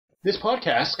This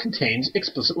podcast contains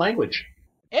explicit language.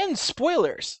 And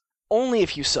spoilers. Only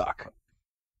if you suck.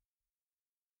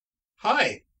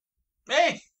 Hi.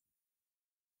 Hey,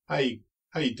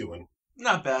 How you doing?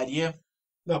 not bad, you.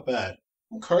 Not bad.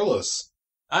 I'm Carlos.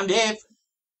 I'm Dave.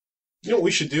 You know what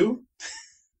we should do?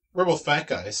 We're both fat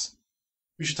guys.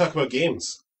 We should talk about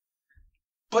games.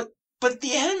 But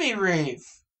the anime rave.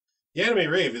 The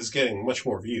Anime Rave is getting much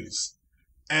more views.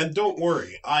 And don't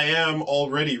worry, I am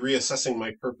already reassessing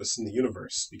my purpose in the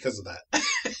universe because of that.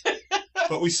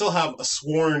 But we still have a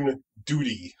sworn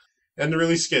duty and the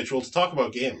release schedule to talk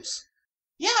about games.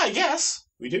 Yeah, I guess.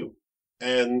 We do.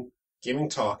 And gaming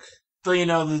talk. Though, you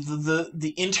know,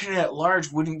 the internet at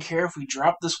large wouldn't care if we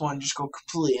dropped this one and just go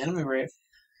completely anime rave.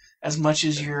 As much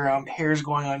as your hair's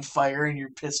going on fire and you're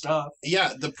pissed off.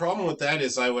 Yeah, the problem with that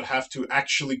is I would have to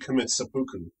actually commit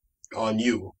seppuku on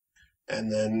you.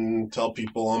 And then tell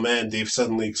people, oh man, Dave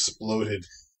suddenly exploded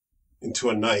into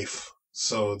a knife.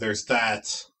 So there's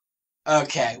that.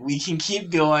 Okay, we can keep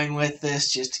going with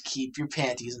this just to keep your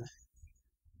panties in.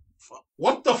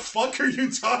 What the fuck are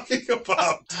you talking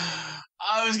about?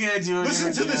 I was gonna do it.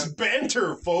 Listen to this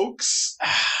banter, folks.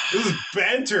 This is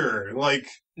banter. Like,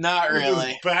 Not really.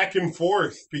 this back and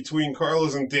forth between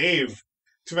Carlos and Dave.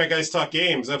 Two Fat Guys Talk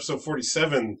Games, episode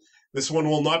 47. This one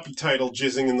will not be titled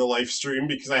Jizzing in the Live Stream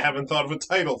because I haven't thought of a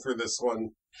title for this one.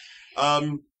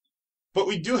 But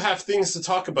we do have things to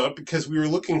talk about because we were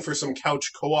looking for some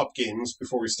couch co-op games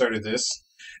before we started this.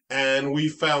 And we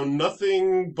found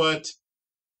nothing but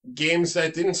games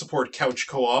that didn't support couch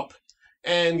co-op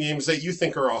and games that you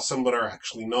think are awesome but are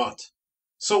actually not.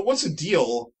 So what's the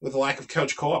deal with the lack of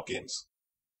couch co-op games?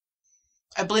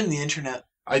 I blame the internet.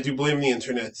 I do blame the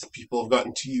internet. People have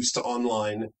gotten too used to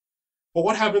online. But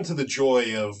what happened to the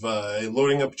joy of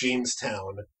loading up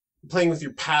Jamestown, playing with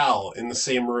your pal in the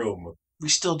same room? We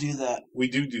still do that. We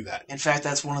do that. In fact,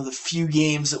 that's one of the few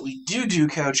games that we do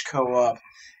couch co-op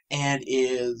and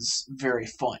is very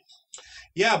fun.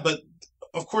 Yeah, but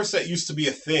of course that used to be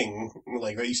a thing.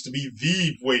 Like, that used to be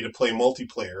the way to play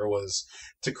multiplayer, was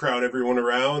to crowd everyone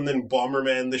around and then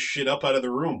Bomberman the shit up out of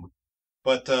the room.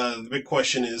 But the big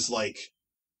question is, like,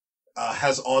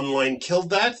 has online killed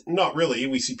that? Not really.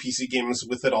 We see PC games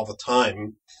with it all the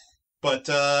time. But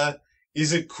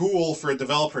is it cool for a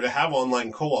developer to have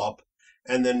online co-op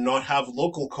and then not have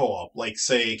local co-op, like,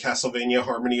 say, Castlevania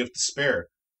Harmony of Despair?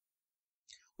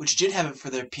 Which did have it for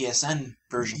their PSN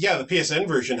version. Yeah, the PSN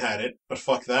version had it, but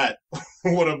fuck that. The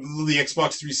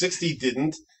Xbox 360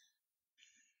 didn't.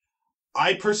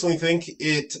 I personally think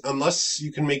unless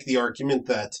you can make the argument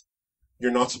that you're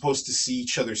not supposed to see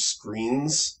each other's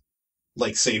screens,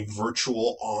 like, say,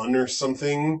 virtual on or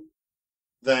something,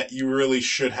 that you really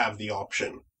should have the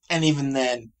option. And even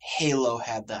then, Halo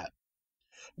had that.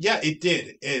 Yeah, it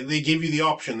did. They gave you the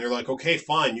option. They're like, okay,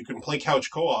 fine, you can play couch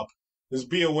co-op. Just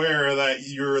be aware that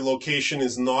your location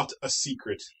is not a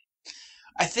secret.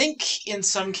 I think in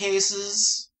some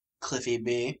cases, Cliffy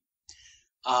B,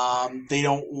 they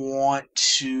don't want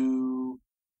to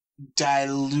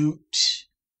dilute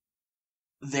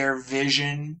their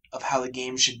vision of how the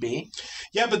game should be.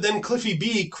 Yeah, but then Cliffy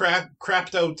B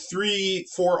crapped out 3-4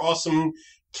 awesome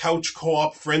couch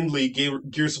co-op friendly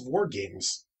Gears of War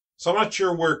games. So I'm not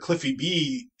sure where Cliffy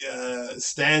B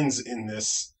stands in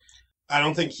this. I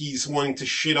don't think he's wanting to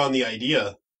shit on the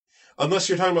idea. Unless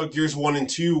you're talking about Gears 1 and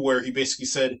 2, where he basically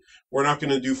said, we're not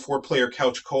going to do 4-player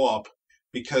couch co-op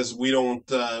because we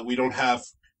don't have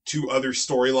 2 other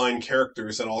storyline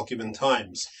characters at all given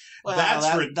times. Well,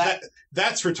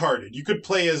 that's retarded. You could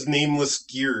play as nameless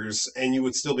Gears and you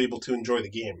would still be able to enjoy the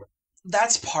game.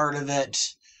 That's part of it.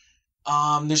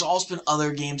 There's also been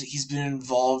other games that he's been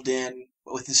involved in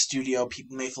with his studio,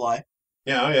 People May Fly.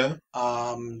 Yeah, oh yeah.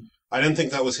 I didn't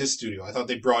think that was his studio. I thought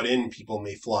they brought in People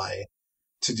May Fly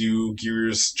to do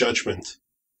Gears Judgment.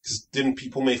 Because didn't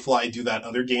People May Fly do that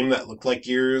other game that looked like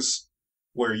Gears,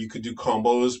 where you could do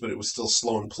combos, but it was still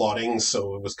slow and plotting,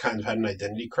 so it was kind of had an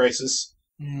identity crisis?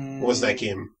 What was that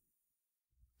game?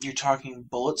 You're talking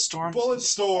Bulletstorm?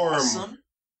 Bulletstorm! Awesome.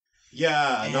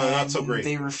 Yeah, no, not so great.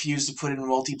 They refused to put it in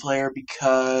multiplayer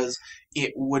because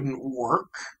it wouldn't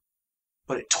work,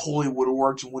 but it totally would have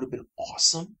worked and would have been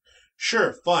awesome.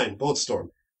 Sure, fine, Bulletstorm.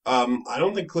 I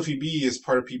don't think Cliffy B is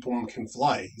part of People Can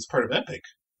Fly. He's part of Epic.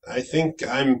 I think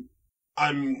I'm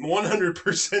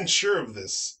 100% sure of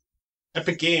this.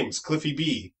 Epic Games, Cliffy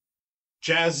B.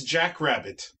 Jazz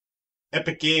Jackrabbit.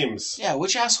 Epic Games. Yeah,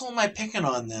 which asshole am I picking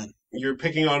on then? You're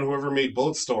picking on whoever made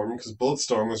Bulletstorm, because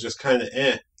Bulletstorm was just kind of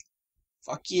eh.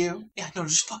 Fuck you. Yeah, no,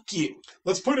 just fuck you.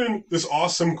 Let's put in this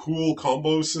awesome, cool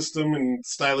combo system and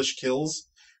stylish kills,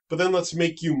 but then let's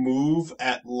make you move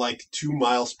at like 2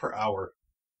 miles per hour.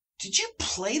 Did you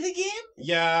play the game?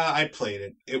 Yeah, I played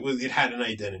it. It had an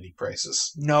identity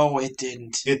crisis. No, it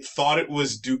didn't. It thought it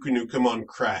was Duke Nukem on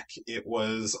crack. It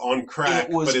was on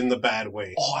crack, but in the bad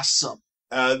way. Awesome.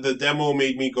 The demo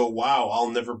made me go, wow,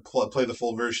 I'll never play the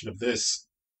full version of this.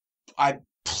 I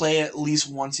play it at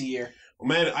least once a year.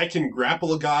 Man, I can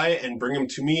grapple a guy and bring him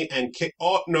to me and kick.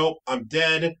 Oh, no, I'm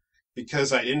dead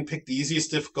because I didn't pick the easiest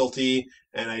difficulty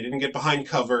and I didn't get behind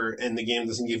cover and the game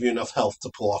doesn't give you enough health to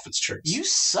pull off its tricks. You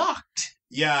sucked.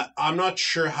 Yeah, I'm not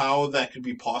sure how that could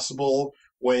be possible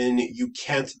when you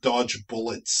can't dodge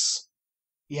bullets.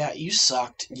 Yeah, you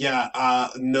sucked. Yeah,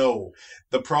 no.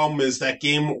 The problem is that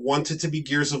game wanted to be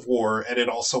Gears of War and it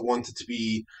also wanted to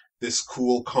be this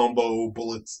cool combo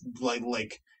bullets,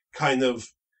 like kind of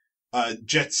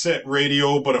Jet Set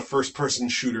Radio, but a first-person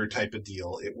shooter type of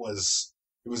deal. It was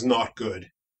not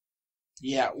good.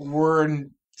 Yeah,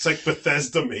 It's like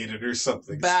Bethesda made it or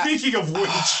something. Speaking of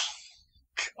which,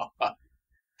 God.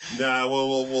 Nah,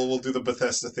 we'll do the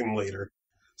Bethesda thing later.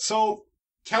 So,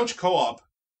 couch co-op.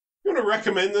 You want to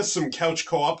recommend us some couch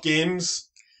co-op games?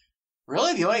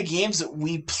 Really, the only games that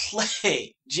we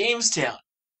play: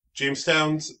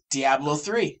 Jamestown's Diablo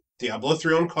 3. Diablo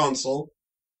 3 on console.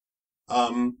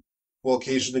 We'll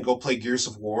occasionally go play Gears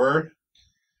of War.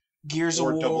 Gears of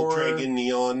War. Or Double Dragon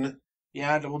Neon.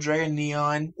 Yeah, Double Dragon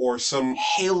Neon. Or some...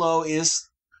 Halo is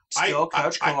still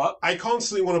couch co-op. I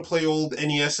constantly want to play old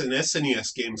NES and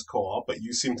SNES games co-op, but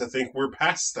you seem to think we're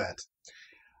past that.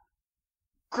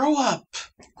 Grow up.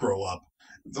 Grow up.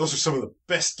 Those are some of the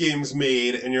best games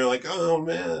made, and you're like, oh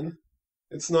man,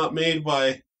 it's not made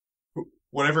by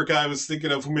whatever guy I was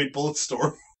thinking of who made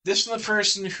Bulletstorm. This from the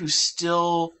person who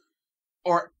still,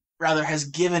 or rather has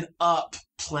given up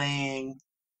playing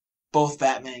both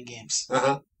Batman games.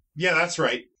 Uh-huh. Yeah, that's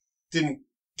right. Didn't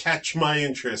catch my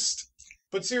interest.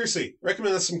 But seriously,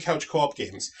 recommend us some couch co-op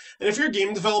games. And if you're a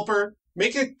game developer,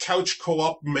 make a couch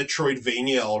co-op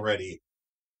Metroidvania already.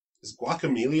 Is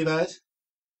Guacamelee that?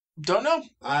 Don't know.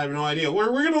 I have no idea.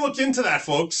 We're going to look into that,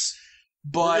 folks.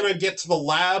 But we're going to get to the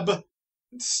lab,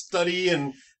 study,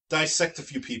 and dissect a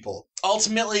few people.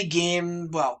 Ultimately,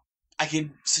 I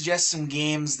could suggest some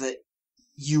games that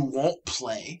you won't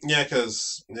play. Yeah,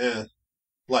 because,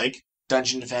 like?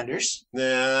 Dungeon Defenders.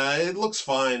 Nah, it looks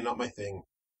fine, not my thing.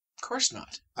 Of course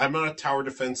not. I'm not a tower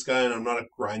defense guy, and I'm not a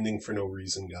grinding for no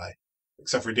reason guy.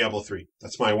 Except for Diablo 3.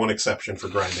 That's my one exception for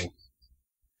grinding.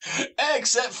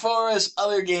 Except for this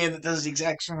other game that does the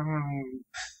exact same...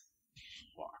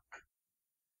 Fuck.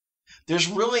 There's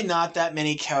really not that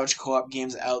many couch co-op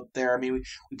games out there. I mean,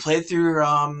 we played through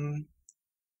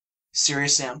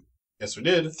Serious Sam. Yes, we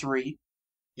did. 3.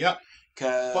 Yeah.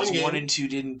 Because 1 and 2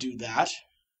 didn't do that.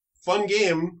 Fun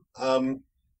game.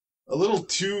 A little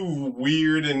too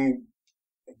weird and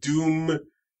Doom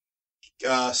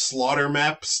slaughter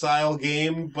map style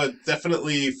game, but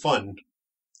definitely fun.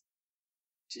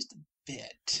 Just a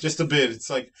bit. Just a bit. It's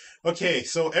like, okay,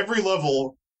 so every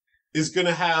level is going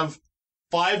to have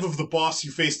 5 of the boss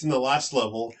you faced in the last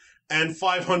level and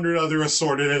 500 other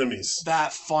assorted enemies.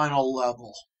 That final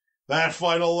level. Was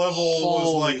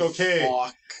like, okay,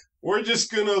 fuck.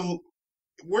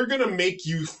 we're gonna make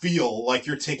you feel like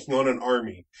you're taking on an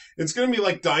army. It's gonna be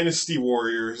like Dynasty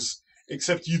Warriors,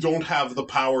 except you don't have the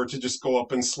power to just go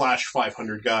up and slash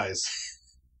 500 guys.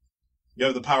 You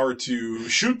have the power to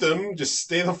shoot them, just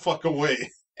stay the fuck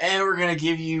away. And we're gonna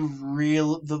give you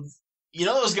you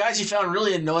know those guys you found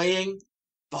really annoying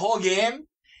the whole game?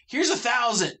 Here's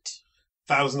 1,000.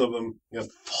 1,000 of them. Yep.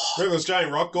 Remember those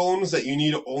giant rock golems that you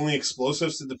need only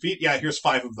explosives to defeat? Yeah, here's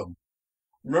 5 of them.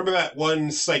 Remember that one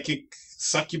psychic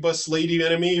succubus lady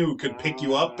enemy who could pick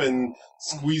you up and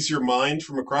squeeze your mind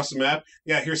from across the map?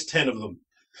 Yeah, here's 10 of them.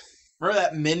 Remember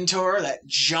that Mentor, that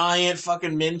giant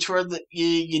fucking Mentor that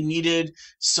you needed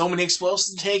so many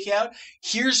explosives to take out?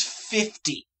 Here's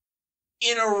 50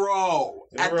 in a row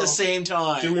at the same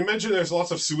time. Did we mention there's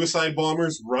lots of suicide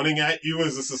bombers running at you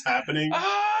as this is happening?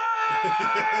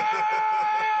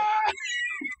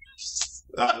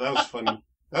 That was fun.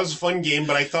 That was a fun game,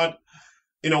 but I thought,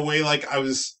 in a way, like I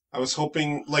was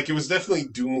hoping, like it was definitely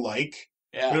Doom-like.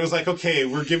 Yeah. But it was like, okay,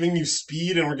 we're giving you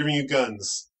speed and we're giving you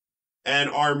guns,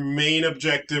 and our main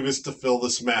objective is to fill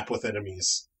this map with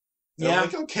enemies. And yeah. I'm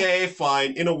like, okay,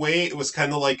 fine. In a way, it was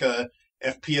kind of like a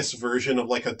FPS version of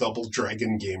like a Double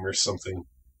Dragon game or something.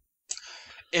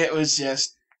 It was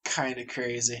just kind of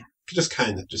crazy. Just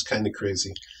kind of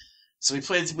crazy. So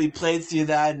we played through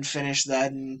that and finished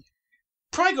that, and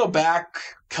probably go back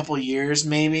a couple years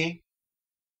maybe.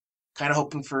 Kind of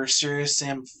hoping for Serious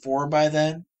Sam 4 by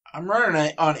then. I'm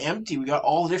running on empty. We got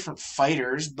all the different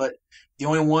fighters, but the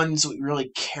only ones that we really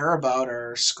care about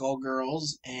are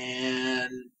Skullgirls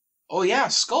and Oh yeah,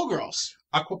 Skullgirls.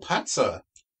 Aquapazza.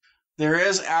 There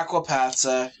is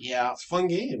Aquapazza, yeah. It's a fun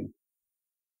game.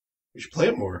 We should play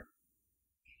it more.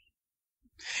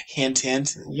 Hint,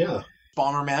 hint. Yeah.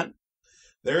 Bomberman.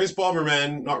 There is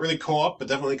Bomberman. Not really co-op, but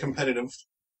definitely competitive.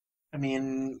 I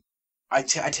mean, I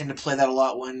tend to play that a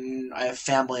lot when I have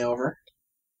family over.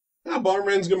 Yeah,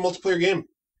 Bomberman's a good multiplayer game.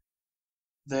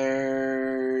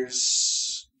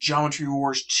 There's Geometry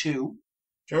Wars 2.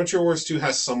 Geometry Wars 2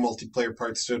 has some multiplayer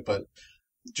parts to it, but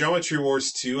Geometry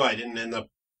Wars 2, I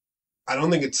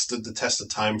don't think it stood the test of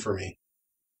time for me.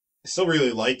 I still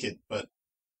really like it, but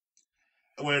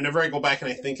whenever I go back and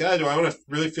I think, do I want to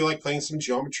really feel like playing some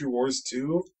Geometry Wars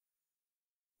 2?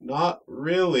 Not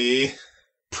really.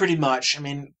 Pretty much. I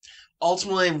mean,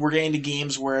 ultimately, we're getting to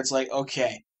games where it's like,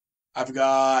 okay, I've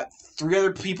got 3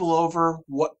 other people over.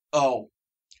 What? Oh,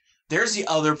 there's the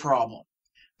other problem.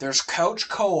 There's couch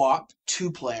co-op,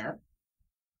 2-player.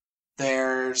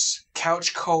 There's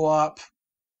couch co-op,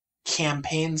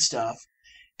 campaign stuff.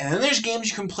 And then there's games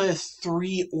you can play with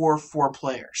 3 or 4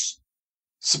 players.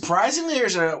 Surprisingly,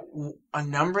 there's a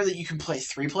number that you can play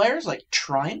 3 players, like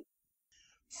Trine.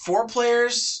 4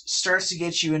 players starts to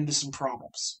get you into some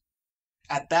problems.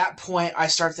 At that point, I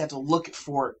start to have to look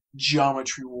for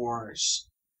Geometry Wars,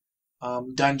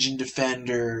 Dungeon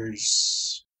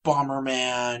Defenders,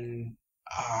 Bomberman,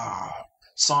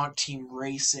 Sonic Team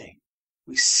Racing.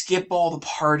 We skip all the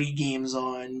party games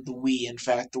on the Wii. In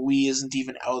fact, the Wii isn't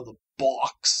even out of the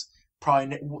box.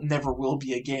 Probably never will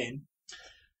be again.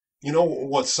 You know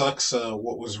what sucks?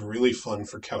 What was really fun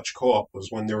for couch co-op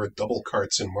was when there were double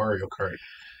carts in Mario Kart.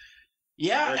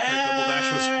 Yeah, Mario Kart Double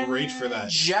Dash was great for that.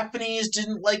 Japanese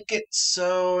didn't like it,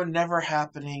 so never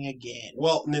happening again.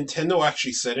 Well, Nintendo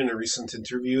actually said in a recent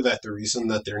interview that the reason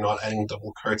that they're not adding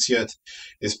double carts yet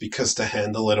is because to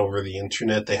handle it over the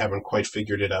internet, they haven't quite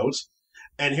figured it out.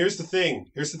 And here's the thing,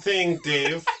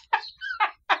 Dave.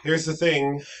 Here's the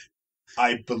thing.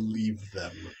 I believe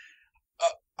them.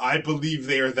 I believe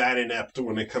they are that inept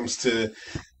when it comes to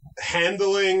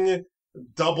handling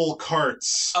double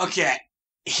carts. Okay,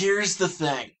 here's the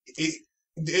thing.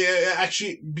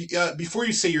 Before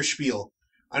you say your spiel,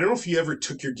 I don't know if you ever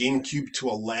took your GameCube to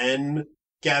a LAN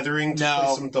gathering to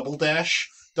play some Double Dash.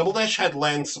 Double Dash had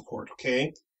LAN support,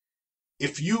 okay?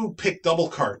 If you picked double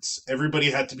carts, everybody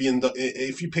had to be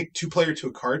if you picked 2-player to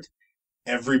a cart,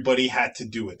 everybody had to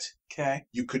do it. Okay.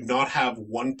 You could not have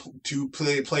two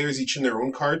players each in their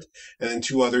own cart, and then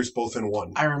 2 others both in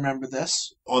one. I remember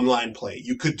this. Online play.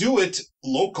 You could do it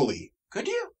locally. Could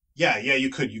you? Yeah,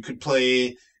 you could. You could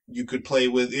play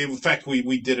with. In fact,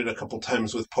 we did it a couple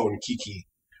times with Poe and Kiki.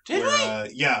 Did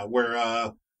we?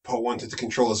 Where Poe wanted to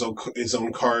control his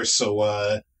own car,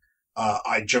 so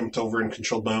I jumped over and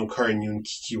controlled my own car, and you and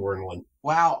Kiki were in one.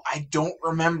 Wow, I don't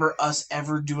remember us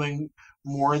ever doing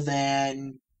more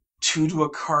than 2 to a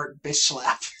cart bitch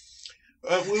slap.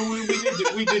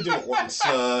 We did do it once,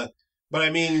 but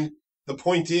I mean, the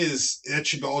point is that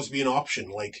should always be an option.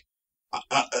 Like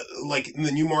in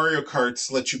the new Mario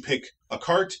Karts, let you pick a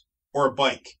cart or a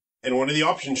bike, and one of the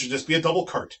options should just be a double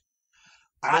cart.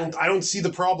 I don't see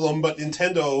the problem, but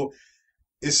Nintendo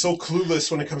is so clueless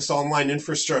when it comes to online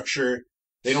infrastructure.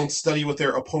 They don't study what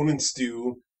their opponents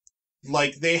do.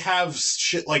 Like, they have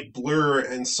shit like Blur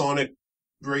and Sonic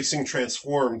Racing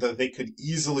Transformed that they could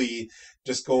easily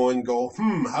just go,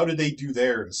 how did they do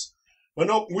theirs? But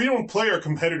no, we don't play our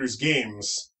competitors'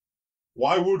 games.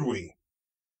 Why would we?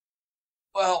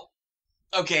 Well,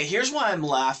 okay, here's why I'm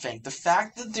laughing. The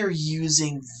fact that they're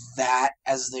using that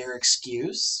as their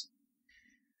excuse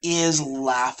is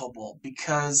laughable,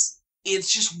 because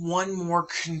it's just one more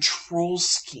control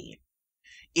scheme.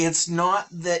 It's not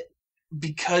that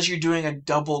because you're doing a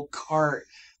double cart,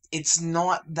 it's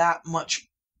not that much.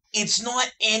 It's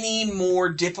not any more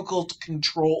difficult to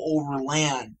control over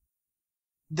land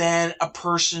than a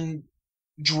person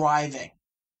driving.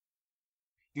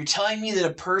 You're telling me that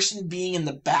a person being in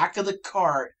the back of the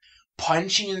cart,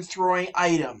 punching and throwing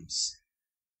items,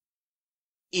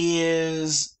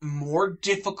 is more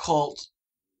difficult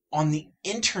on the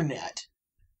internet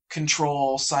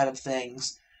control side of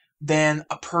things than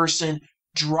a person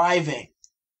driving,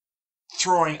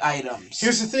 throwing items.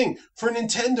 Here's the thing. For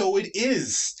Nintendo, it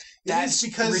is. That's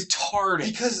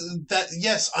retarded.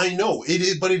 Yes, I know. It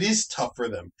is, but it is tough for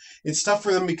them. It's tough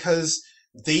for them because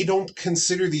they don't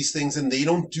consider these things, and they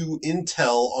don't do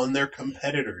intel on their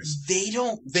competitors. They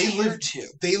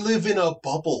live in a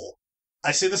bubble.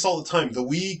 I say this all the time. The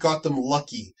Wii got them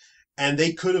lucky, and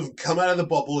they could have come out of the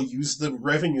bubble, used the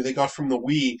revenue they got from the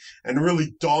Wii, and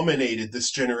really dominated this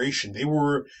generation. They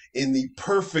were in the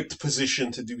perfect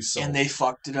position to do so. And they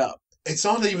fucked it up. it's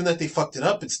not even that they fucked it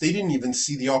up. It's they didn't even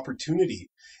see the opportunity.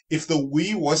 If the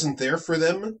Wii wasn't there for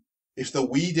them, if the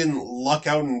Wii didn't luck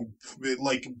out and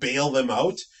like bail them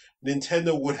out,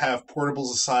 Nintendo would have,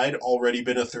 portables aside, already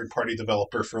been a third-party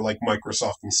developer for like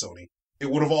Microsoft and Sony. It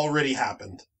would have already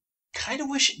happened. Kind of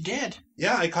wish it did.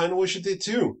 Yeah, I kind of wish it did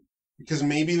too. Because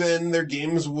maybe then their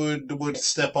games would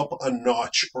step up a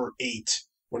notch or 8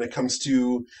 when it comes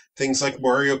to things like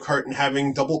Mario Kart and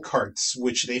having double carts,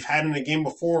 which they've had in a game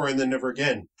before and then never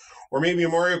again. Or maybe a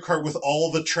Mario Kart with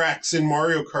all the tracks in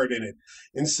Mario Kart in it,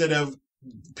 instead of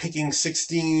picking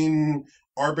 16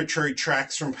 arbitrary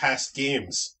tracks from past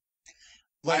games.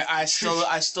 Like, I still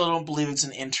don't believe it's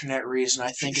an internet reason. I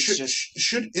think it's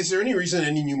just... Is there any reason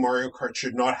any new Mario Kart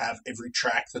should not have every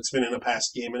track that's been in a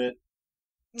past game in it?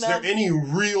 Is there any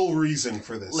real reason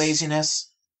for this?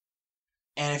 Laziness.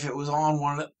 And if it was on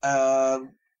one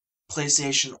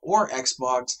PlayStation or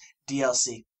Xbox,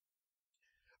 DLC.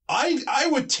 I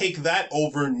would take that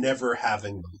over never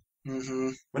having them. Mm-hmm.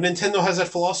 But Nintendo has that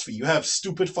philosophy. You have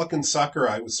stupid fucking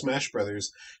Sakurai with Smash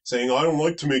Brothers saying, I don't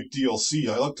like to make DLC,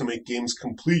 I like to make games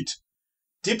complete.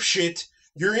 Dipshit,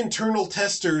 your internal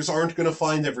testers aren't going to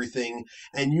find everything,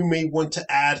 and you may want to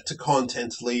add to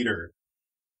content later.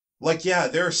 Like, yeah,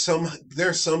 there are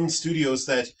some studios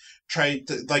that try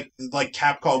to, like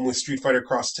Capcom with Street Fighter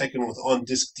Cross Tekken with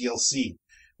on-disc DLC,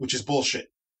 which is bullshit.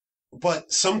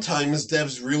 But sometimes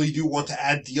devs really do want to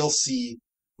add DLC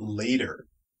later.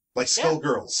 Like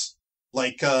Skullgirls.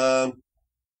 Like,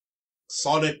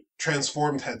 Sonic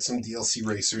Transformed had some DLC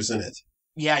racers in it.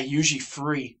 Yeah, usually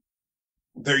free.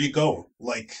 There you go.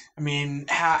 Like, I mean,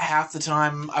 half the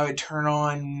time I would turn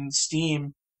on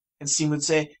Steam, and Steam would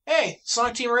say, hey,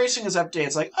 Sonic Team Racing is updated.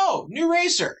 It's like, oh, new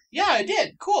racer. Yeah, I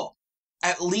did. Cool.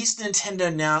 At least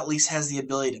Nintendo now at least has the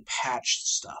ability to patch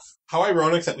stuff. How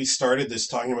ironic that we started this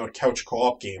talking about couch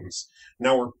co-op games.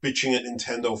 Now we're bitching at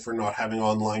Nintendo for not having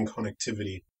online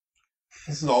connectivity.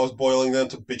 This is always boiling down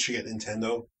to bitching at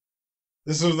Nintendo.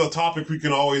 This is the topic we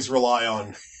can always rely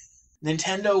on.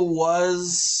 Nintendo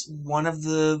was one of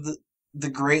the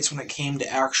greats when it came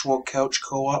to actual couch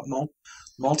co-op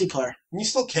multiplayer. And you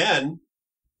still can.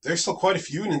 There's still quite a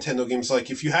few Nintendo games. Like,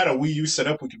 if you had a Wii U set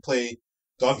up, we could play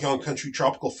Donkey Kong Country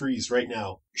Tropical Freeze right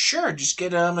now. Sure, just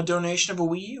get a donation of a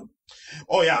Wii U.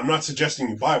 Oh yeah, I'm not suggesting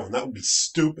you buy one. That would be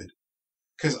stupid.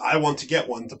 Because I want to get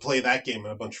one to play that game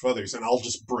and a bunch of others, and I'll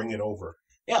just bring it over.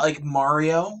 Yeah, like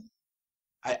Mario.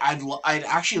 I'd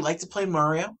actually like to play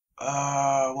Mario.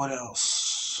 What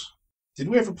else? Did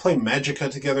we ever play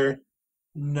Magica together?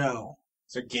 No.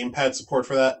 Is there gamepad support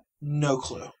for that? No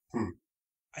clue.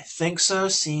 I think so,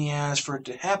 seeing as for it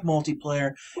to have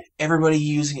multiplayer, everybody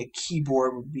using a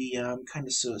keyboard would be kind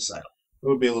of suicidal. It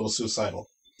would be a little suicidal.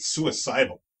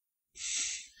 Suicidal?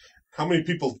 How many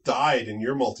people died in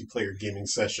your multiplayer gaming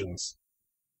sessions?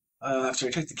 After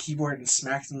I took the keyboard and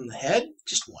smacked them in the head?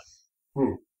 Just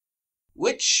one.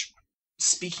 Which,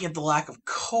 speaking of the lack of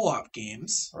co-op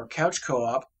games, or couch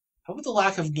co-op, how about the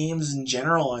lack of games in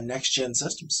general on next-gen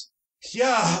systems?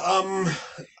 Yeah,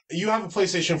 you have a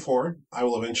PlayStation 4. I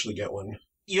will eventually get one.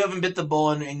 You haven't bit the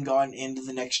bullet and gone into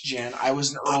the next gen. I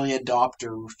was an early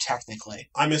adopter, technically.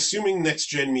 I'm assuming next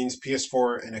gen means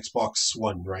PS4 and Xbox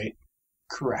One, right?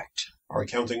 Correct. Are we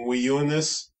counting Wii U in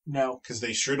this? No. Because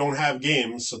they sure don't have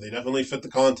games, so they definitely fit the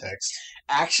context.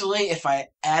 Actually, if I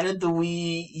added the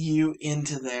Wii U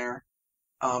into there,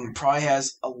 probably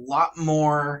has a lot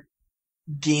more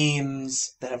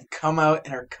games that have come out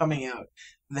and are coming out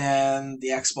than the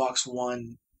Xbox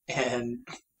One and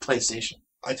PlayStation.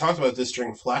 I talked about this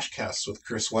during Flashcasts with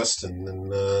Chris Weston,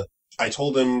 and I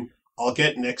told him I'll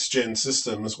get next-gen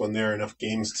systems when there are enough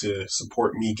games to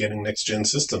support me getting next-gen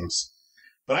systems.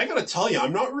 But I gotta tell you,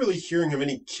 I'm not really hearing of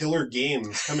any killer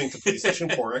games coming to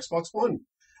PlayStation 4 or Xbox One.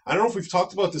 I don't know if we've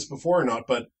talked about this before or not,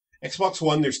 but Xbox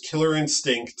One, there's Killer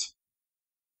Instinct,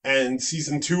 and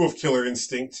Season 2 of Killer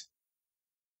Instinct.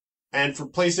 And for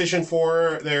PlayStation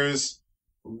 4, there's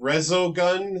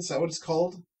Resogun, is that what it's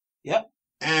called? Yep.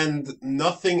 And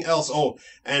nothing else. Oh,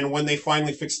 and when they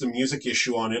finally fix the music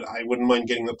issue on it, I wouldn't mind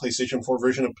getting the PlayStation 4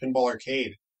 version of Pinball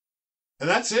Arcade. And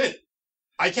that's it.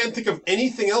 I can't think of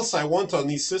anything else I want on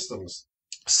these systems.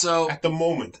 So At the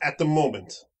moment.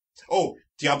 Oh,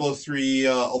 Diablo 3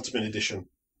 Ultimate Edition.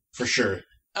 For sure.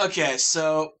 Okay,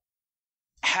 so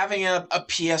having a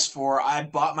PS4, I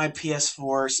bought my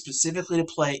PS4 specifically to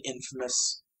play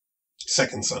Infamous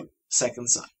Second Son.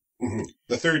 Mm-hmm.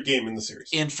 The third game in the series.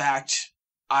 In fact,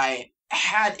 I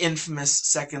had Infamous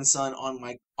Second Son on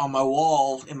my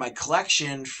wall in my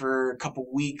collection for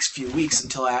few weeks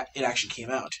until it actually came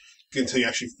out. Until you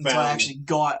actually found until I actually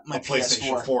got my PlayStation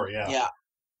PS4. 4, yeah. Yeah.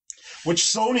 Which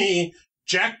Sony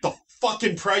jacked the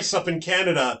fucking price up in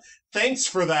Canada. Thanks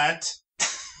for that.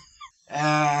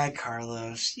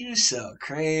 Carlos, you so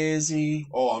crazy.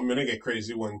 Oh, I'm gonna get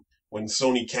crazy when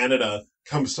Sony Canada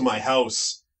comes to my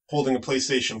house holding a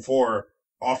PlayStation 4,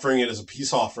 offering it as a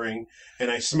peace offering,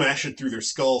 and I smash it through their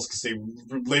skulls because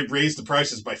they raised the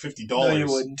prices by $50. No, you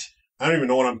wouldn't. I don't even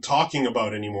know what I'm talking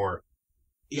about anymore.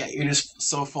 Yeah, you're just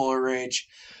so full of rage.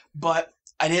 But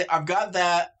I've got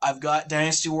that. I've got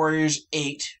Dynasty Warriors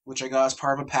 8, which I got as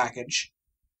part of a package.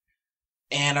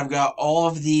 And I've got all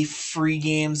of the free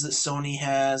games that Sony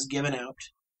has given out,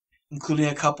 including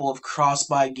a couple of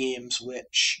cross-buy games,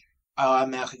 which I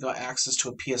automatically got access to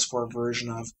a PS4 version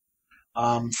of.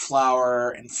 Flower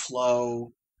and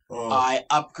Flow. Oh. I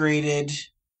upgraded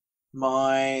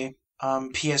my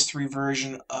PS3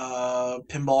 version of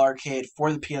Pinball Arcade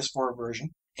for the PS4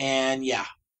 version. And yeah,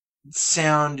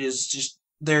 sound is just,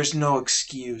 there's no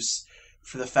excuse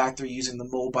for the fact they're using the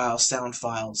mobile sound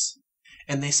files.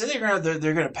 And they said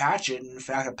they're gonna patch it. In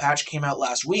fact, a patch came out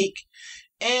last week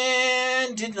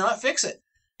and did not fix it.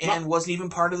 And wasn't even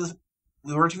part of the...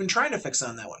 We weren't even trying to fix it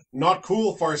on that one. Not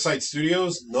cool, Farside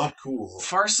Studios. Not cool.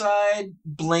 Farside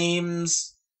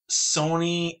blames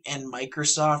Sony and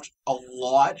Microsoft a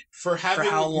lot For having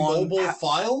how long mobile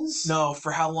files? No,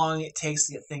 for how long it takes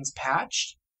to get things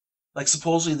patched. Like,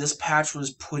 supposedly this patch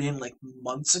was put in, like,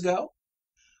 months ago.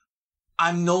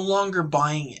 I'm no longer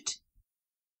buying it.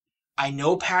 I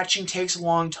know patching takes a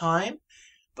long time,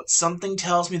 but something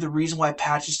tells me the reason why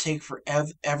patches take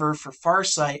forever for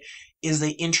Farsight is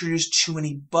they introduce too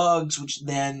many bugs, which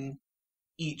then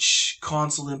each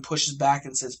console then pushes back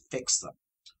and says, fix them.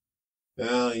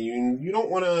 You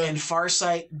don't want to... And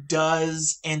Farsight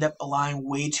does end up allowing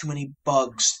way too many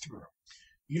bugs through.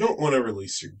 You don't want to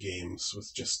release your games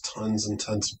with just tons and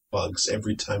tons of bugs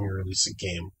every time you release a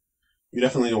game. You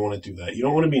definitely don't want to do that. You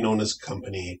don't want to be known as a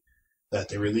company that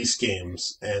they release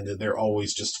games and they're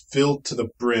always just filled to the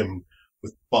brim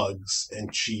with bugs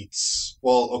and cheats.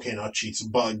 Well, okay, not cheats,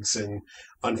 bugs and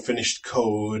unfinished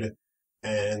code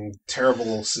and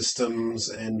terrible systems,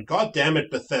 and god damn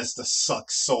it, Bethesda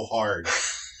sucks so hard.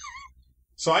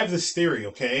 So I have this theory,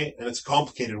 okay, and it's a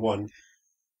complicated one.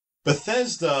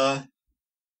 Bethesda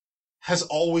has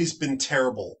always been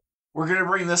terrible. We're gonna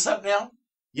bring this up now?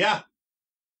 Yeah.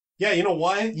 Yeah, you know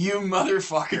why? You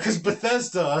motherfucker. Because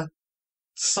Bethesda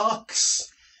sucks.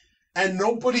 And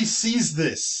nobody sees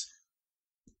this.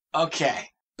 Okay.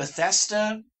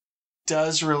 Bethesda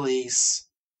does release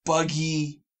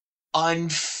buggy,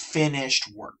 unfinished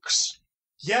works.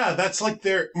 Yeah, that's like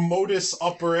their modus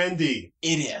operandi. It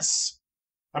is.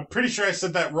 I'm pretty sure I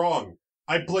said that wrong.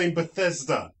 I blame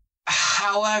Bethesda.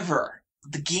 However,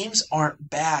 the games aren't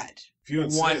bad If you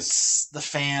insist. once the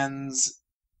fans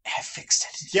have fixed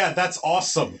it. Yeah, that's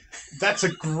awesome. That's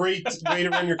a great way to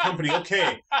run your company.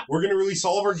 Okay, we're going to release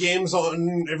all of our games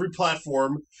on every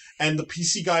platform, and the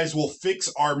PC guys will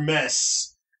fix our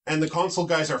mess, and the console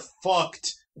guys are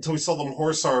fucked until we sell them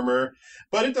horse armor.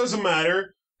 But it doesn't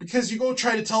matter, because you go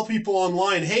try to tell people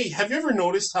online, hey, have you ever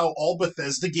noticed how all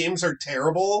Bethesda games are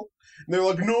terrible? And they're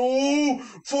like, no,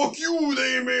 fuck you,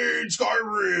 they made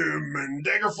Skyrim, and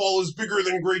Daggerfall is bigger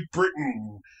than Great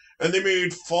Britain. And they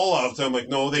made Fallout. I'm like,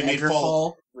 no, they made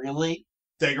Fallout. Really?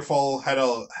 Daggerfall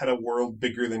had a world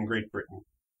bigger than Great Britain.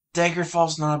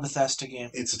 Daggerfall's not a Bethesda game.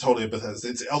 It's totally a Bethesda.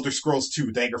 It's Elder Scrolls 2,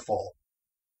 Daggerfall.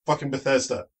 Fucking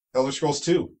Bethesda. Elder Scrolls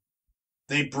 2.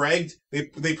 They bragged,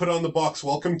 they put on the box,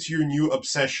 welcome to your new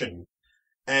obsession.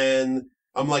 And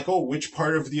I'm like, oh, which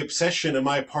part of the obsession am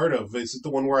I a part of? Is it the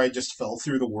one where I just fell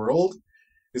through the world?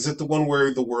 Is it the one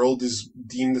where the world is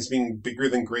deemed as being bigger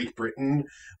than Great Britain,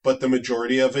 but the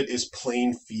majority of it is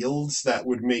plain fields that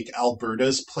would make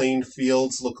Alberta's plain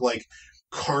fields look like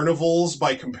carnivals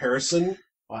by comparison?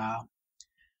 Wow.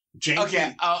 Janky.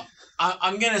 Okay,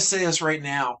 I'm going to say this right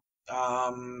now.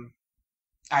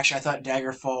 Actually, I thought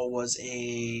Daggerfall was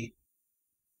a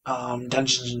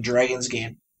Dungeons & Dragons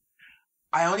game.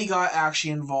 I only got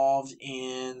actually involved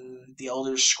in the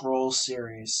Elder Scrolls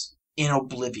series in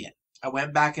Oblivion. I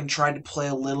went back and tried to play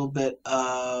a little bit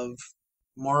of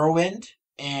Morrowind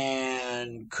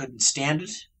and couldn't stand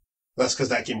it. That's because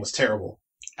that game was terrible.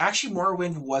 Actually,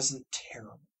 Morrowind wasn't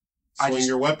terrible. Swing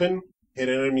your weapon, hit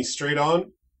an enemy straight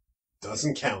on,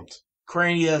 doesn't count.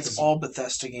 According to you, that's all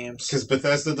Bethesda games. Because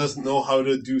Bethesda doesn't know how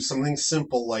to do something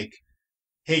simple like,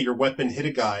 hey, your weapon hit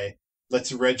a guy,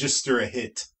 let's register a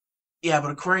hit. Yeah,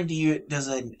 but according to you, it does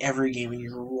that in every game, and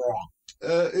you're wrong.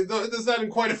 It does that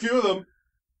in quite a few of them.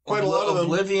 Quite a lot of them.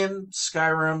 Oblivion,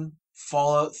 Skyrim,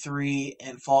 Fallout 3,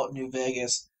 and Fallout New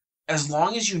Vegas. As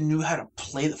long as you knew how to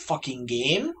play the fucking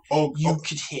game, you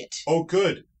could hit. Oh,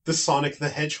 good. the Sonic the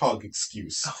Hedgehog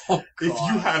excuse. Oh, If you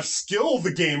God. have skill,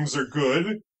 the games are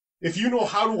good. If you know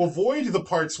how to avoid the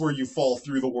parts where you fall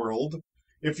through the world,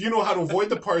 if you know how to avoid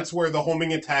the parts where the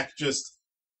homing attack just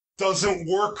doesn't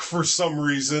work for some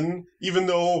reason, even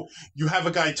though you have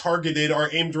a guy targeted or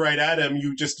aimed right at him,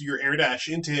 your air dash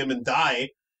into him and die.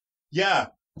 Yeah,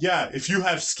 if you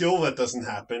have skill that doesn't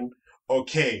happen,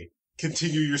 okay.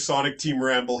 Continue your Sonic Team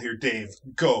ramble here, Dave.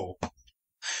 Go.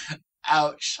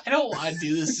 Ouch. I don't want to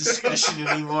do this discussion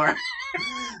anymore.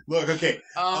 Look, okay.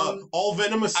 All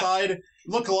Venom aside,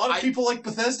 look, a lot of people like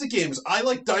Bethesda games. I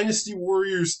like Dynasty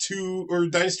Warriors 2 or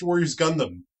Dynasty Warriors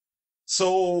Gundam.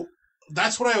 So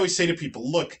that's what I always say to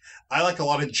people. Look, I like a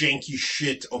lot of janky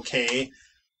shit, okay?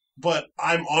 But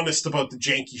I'm honest about the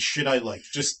janky shit I like.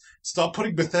 Just stop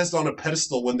putting Bethesda on a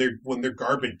pedestal when they're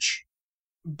garbage.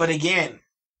 But again,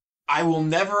 I will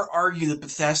never argue that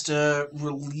Bethesda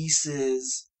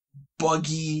releases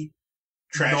buggy,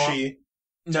 Trashy,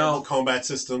 terrible combat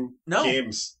system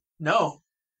games. No.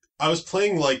 I was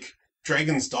playing, like,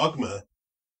 Dragon's Dogma,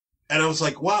 and I was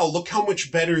like, wow, look how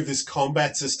much better this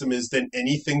combat system is than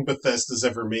anything Bethesda's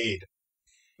ever made.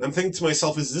 And I'm thinking to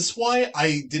myself, is this why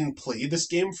I didn't play this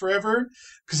game forever?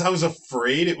 Because I was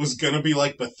afraid it was going to be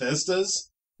like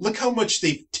Bethesda's? Look how much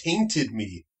they've tainted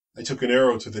me. I took an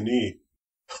arrow to the knee.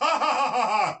 Ha ha ha ha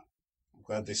ha! I'm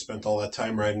glad they spent all that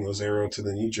time writing those arrow to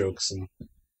the knee jokes, and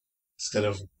instead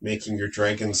of making your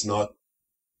dragons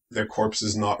their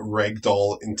corpses not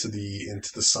ragdoll into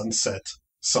the sunset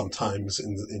sometimes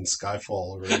in Skyfall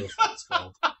or whatever it's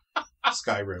called.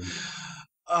 Skyrim.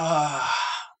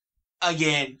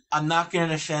 Again, I'm not going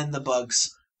to defend the bugs.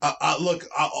 Look,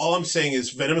 all I'm saying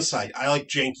is, Venom aside, I like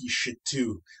janky shit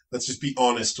too. Let's just be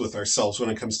honest with ourselves when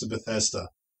it comes to Bethesda.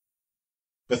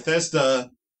 Bethesda,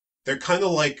 they're kind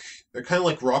of like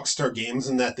Rockstar Games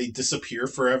in that they disappear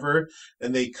forever,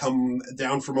 and they come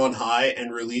down from on high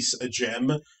and release a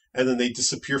gem, and then they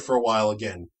disappear for a while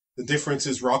again. The difference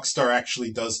is Rockstar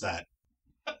actually does that.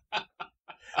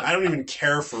 I don't even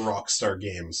care for Rockstar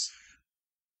Games.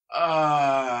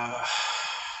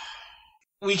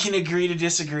 We can agree to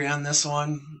disagree on this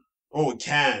one. Oh, it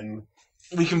can.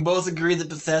 We can both agree that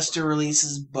Bethesda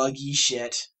releases buggy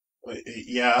shit.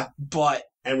 Yeah. But...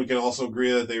 And we can also agree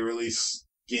that they release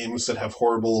games that have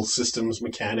horrible systems,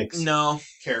 mechanics,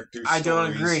 characters, I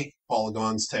don't stories, agree.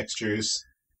 polygons, textures,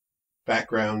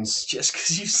 backgrounds. Just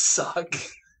because you suck.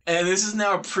 And this is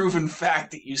now a proven fact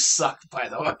that you suck, by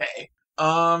the way.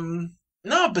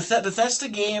 No, Bethesda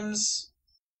games,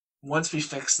 once we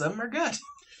fix them, are good.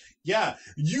 Yeah,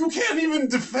 you can't even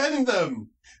defend them.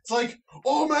 It's like,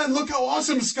 oh man, look how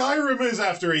awesome Skyrim is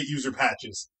after 8 user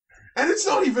patches. And it's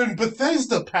not even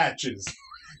Bethesda patches.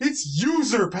 It's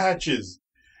user patches.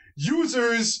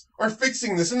 Users are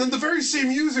fixing this, and then the very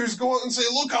same users go out and say,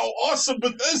 look how awesome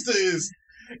Bethesda is.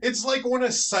 It's like when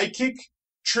a psychic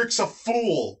tricks a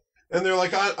fool, and they're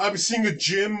like, I'm seeing a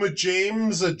Jim, a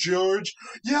James, a George.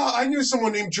 Yeah, I knew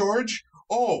someone named George.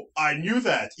 Oh, I knew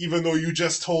that, even though you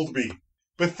just told me.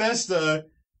 Bethesda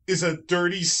is a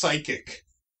dirty psychic.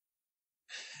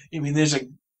 You mean there's a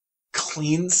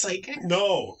clean psychic?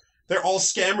 No. They're all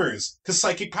scammers, because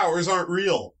psychic powers aren't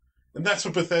real. And that's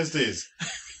what Bethesda is.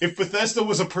 If Bethesda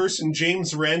was a person,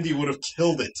 James Randi would have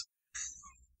killed it.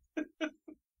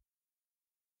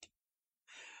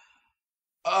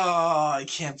 Oh, I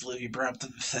can't believe you brought up the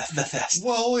Bethesda.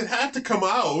 Well, it had to come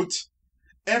out.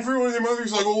 Everyone and their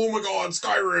mother's like, oh my god,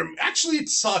 Skyrim. Actually, it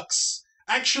sucks.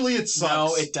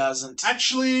 No, it doesn't.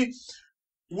 Actually,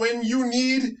 when you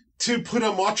need to put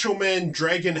a Macho Man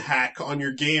dragon hack on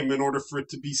your game in order for it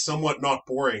to be somewhat not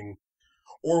boring,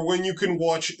 or when you can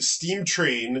watch Steam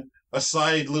Train, a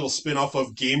side little spin-off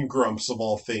of Game Grumps of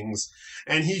all things,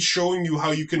 and he's showing you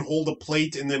how you can hold a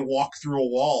plate and then walk through a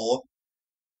wall,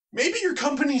 maybe your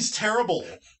company's terrible.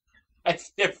 I've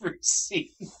never seen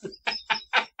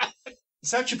that.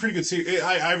 It's actually pretty good series.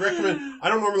 I recommend. I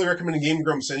don't normally recommend a Game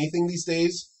Grumps anything these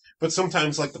days, but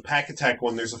sometimes, like the Pack Attack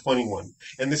one, there's a funny one.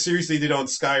 And the series they did on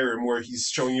Skyrim, where he's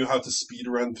showing you how to speed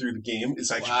run through the game,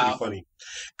 is actually pretty funny.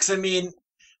 Because, I mean,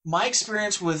 my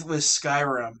experience with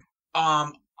Skyrim,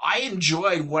 I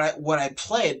enjoyed what I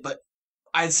played, but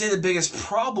I'd say the biggest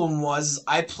problem was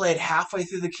I played halfway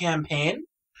through the campaign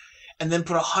and then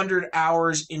put 100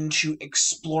 hours into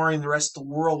exploring the rest of the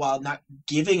world while not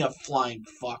giving a flying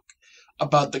fuck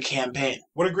about the campaign.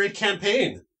 What a great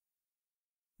campaign!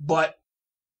 But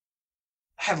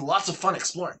had lots of fun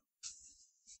exploring.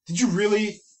 Did you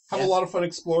really have a lot of fun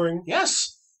exploring?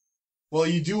 Yes. Well,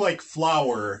 you do like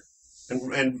Flower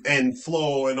and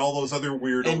Flow and all those other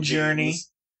weirdo and games. Journey.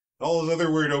 All those other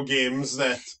weirdo games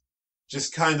that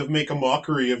just kind of make a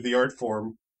mockery of the art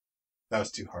form. That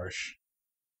was too harsh.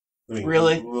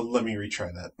 Really? Let me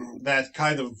retry that. That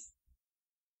kind of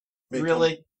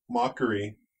Really?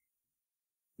 mockery,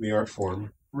 the art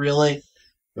form Really?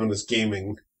 known as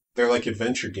gaming. They're like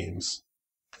adventure games.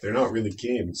 They're not really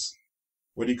games.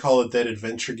 What do you call a dead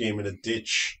adventure game in a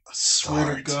ditch? A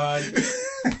Swear to God.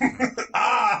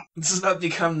 This has not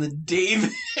become the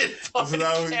David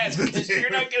podcast because you're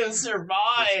not going to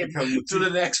survive to the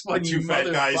next one, you two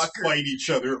fat guys motherfucker. fight each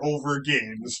other over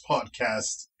games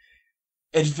podcast.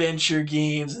 Adventure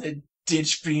games and a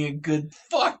ditch being a good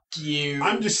fuck you.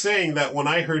 I'm just saying that when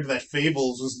I heard that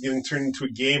Fables was getting turned into a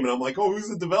game, and I'm like, oh, who's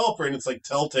the developer? And it's like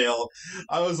Telltale.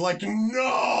 I was like,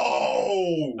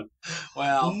 no!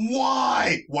 Well,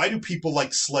 Why? Why do people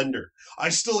like Slender? I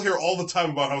still hear all the time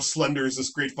about how Slender is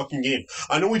this great fucking game.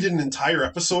 I know we did an entire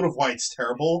episode of why it's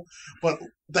terrible, but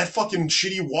that fucking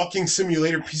shitty walking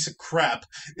simulator piece of crap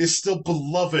is still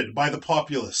beloved by the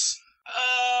populace.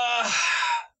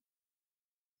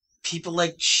 people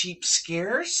like cheap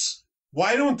scares?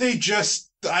 Why don't they just,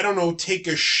 I don't know, take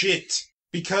a shit?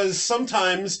 Because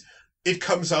sometimes it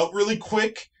comes out really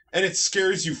quick and it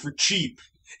scares you for cheap.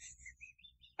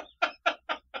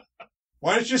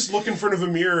 Why don't you just look in front of a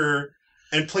mirror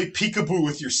and play peekaboo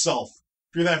with yourself?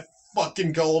 If you're that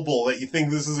fucking gullible that you think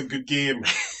this is a good game.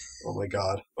 Oh my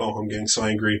god. Oh, I'm getting so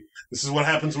angry. This is what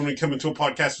happens when we come into a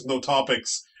podcast with no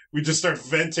topics. We just start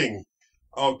venting.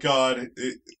 Oh god.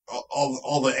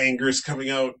 All the anger is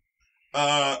coming out.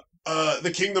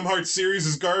 The Kingdom Hearts series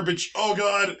is garbage. Oh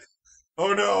god.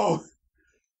 Oh no.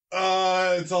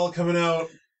 It's all coming out.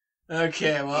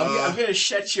 Okay, well, I'm going to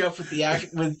shut you up with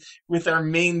the with our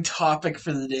main topic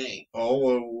for the day. Oh,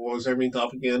 what was our main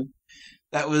topic again?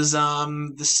 That was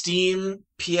the Steam,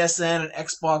 PSN, and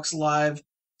Xbox Live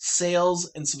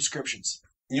sales and subscriptions.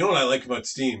 You know what I like about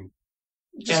Steam?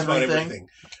 Just about everything.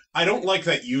 I don't like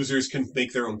that users can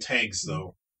make their own tags,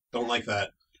 though. Don't like that.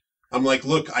 I'm like,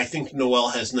 look, I think Noelle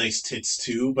has nice tits,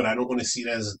 too, but I don't want to see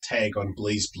that as a tag on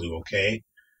BlazBlue, okay?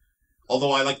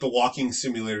 Although I like the walking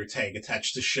simulator tag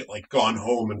attached to shit like Gone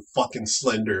Home and fucking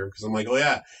Slender, because I'm like, oh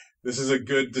yeah, this is a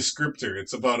good descriptor.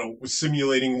 It's about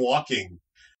simulating walking.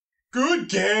 Good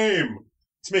game!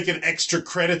 Let's make an extra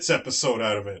credits episode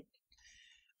out of it.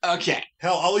 Okay.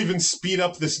 Hell, I'll even speed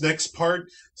up this next part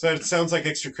so that it sounds like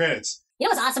extra credits. You know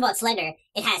what's awesome about Slender?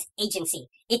 It has agency.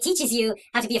 It teaches you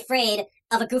how to be afraid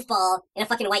of a goofball in a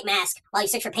fucking white mask while you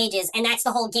search for pages, and that's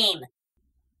the whole game.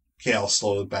 Okay, I'll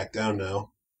slow it back down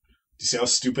now. Do you see how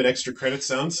stupid extra credits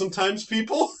sound sometimes,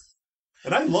 people?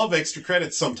 And I love extra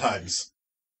credits sometimes.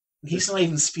 He's not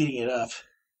even speeding it up.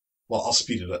 Well, I'll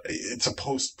speed it up. It's a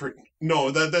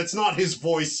No, that's not his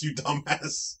voice, you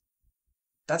dumbass.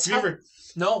 That's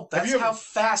That's how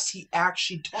fast he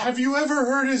actually talks. Have you ever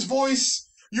heard his voice?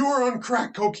 You are on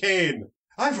crack cocaine.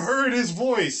 I've heard his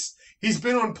voice. He's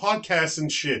been on podcasts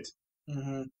and shit.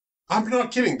 Mm-hmm. I'm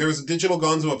not kidding. There was a Digital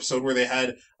Gonzo episode where they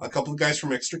had a couple of guys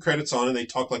from Extra Credits on and they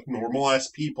talked like normal-ass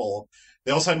people.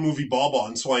 They also had Movie Bob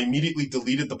on, so I immediately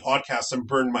deleted the podcast and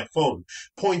burned my phone.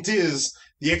 Point is,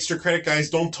 the Extra Credit guys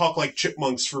don't talk like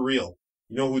chipmunks for real.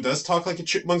 You know who does talk like a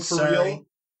chipmunk for real?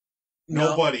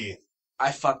 No, Nobody.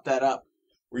 I fucked that up.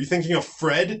 Were you thinking of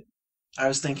Fred? I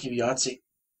was thinking of Yahtzee.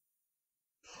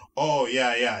 Oh,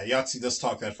 yeah. Yahtzee does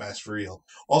talk that fast for real.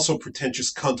 Also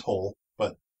pretentious cunt hole,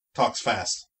 but talks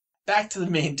fast. Back to the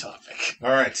main topic.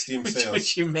 All right, Steam sales.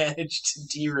 Which you managed to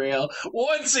derail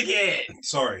once again.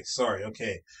 Sorry,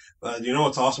 okay. You know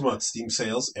what's awesome about Steam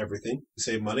sales? Everything. You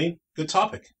save money. Good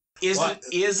topic. Is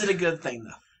it a good thing,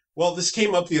 though? Well, this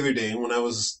came up the other day when I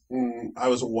was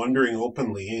wondering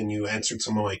openly, and you answered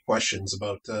some of my questions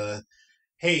about,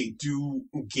 hey, do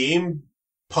game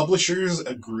publishers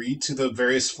agree to the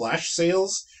various flash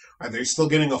sales? Are they still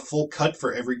getting a full cut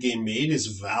for every game made?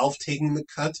 Is Valve taking the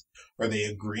cut? Are they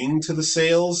agreeing to the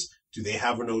sales? Do they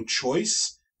have no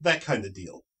choice? That kind of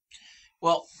deal.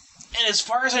 Well, and as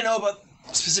far as I know about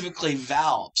specifically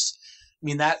Valve's, I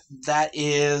mean, that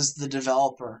is the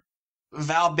developer.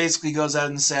 Valve basically goes out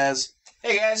and says,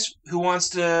 hey guys, who wants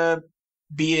to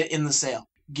be in the sale?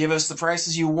 Give us the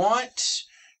prices you want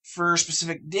for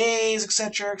specific days,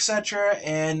 etc.,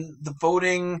 and the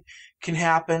voting can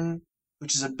happen,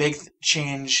 which is a big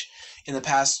change in the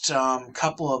past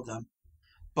couple of them.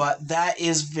 But that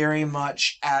is very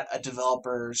much at a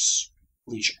developer's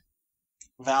leisure.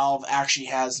 Valve actually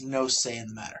has no say in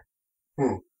the matter.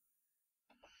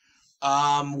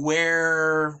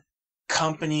 Where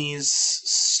companies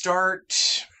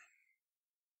start,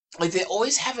 like, they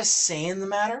always have a say in the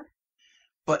matter,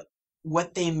 but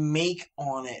what they make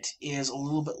on it is a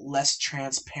little bit less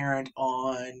transparent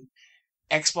on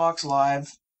Xbox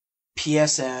Live,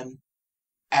 PSN,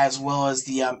 as well as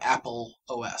the Apple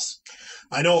OS.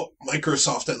 I know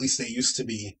Microsoft, at least they used to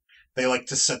be, they like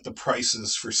to set the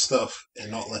prices for stuff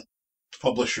and not let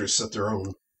publishers set their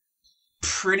own.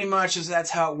 Pretty much as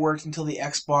that's how it worked until the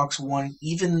Xbox One.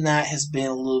 Even that has been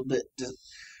a little bit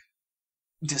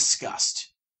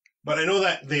discussed. But I know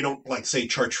that they don't, like, say,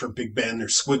 charge for Big Ben or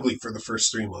Squiggly for the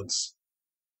first 3 months.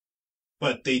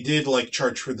 But they did, like,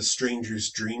 charge for the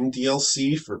Stranger's Dream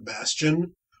DLC for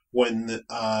Bastion when,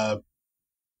 who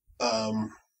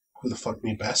the fuck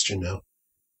made Bastion now?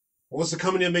 What was the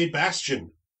company that made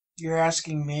Bastion? You're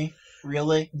asking me?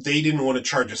 Really? They didn't want to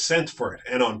charge a cent for it.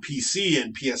 And on PC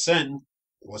and PSN,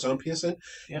 was it on PSN?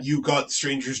 Yeah. You got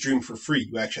Stranger's Dream for free.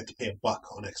 You actually had to pay $1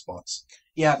 on Xbox.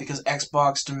 Yeah, because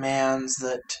Xbox demands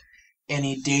that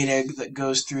any data that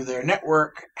goes through their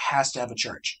network has to have a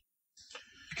charge.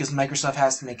 Because Microsoft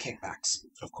has to make kickbacks.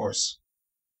 Of course.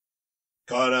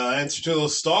 Gotta answer to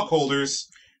those stockholders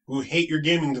who hate your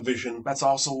gaming division. That's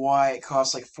also why it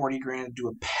costs like $40,000 to do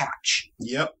a patch.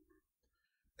 Yep.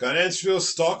 Gotta answer to those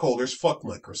stockholders. Fuck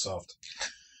Microsoft.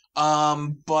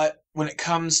 But when it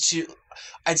comes to...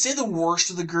 I'd say the worst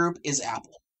of the group is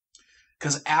Apple.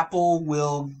 Because Apple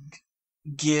will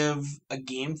give a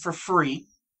game for free,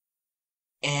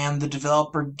 and the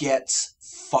developer gets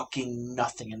fucking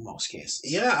nothing in most cases.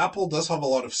 Yeah, Apple does have a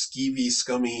lot of skeevy,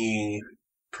 scummy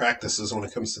practices when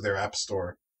it comes to their app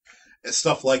store. It's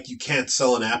stuff like you can't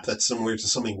sell an app that's similar to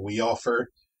something we offer,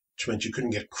 which meant you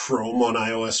couldn't get Chrome on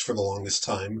iOS for the longest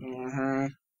time. Mm-hmm.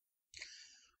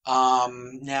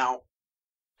 Now,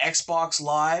 Xbox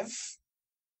Live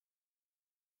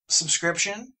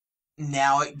subscription,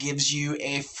 now it gives you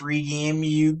a free game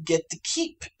you get to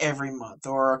keep every month,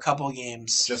 or a couple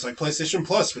games. Just like PlayStation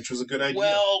Plus, which was a good idea.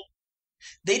 Well,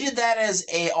 they did that as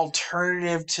a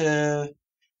alternative to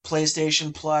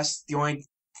PlayStation Plus. The only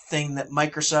thing that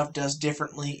Microsoft does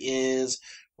differently is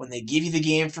when they give you the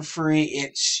game for free,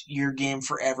 it's your game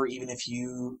forever, even if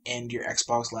you end your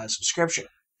Xbox Live subscription.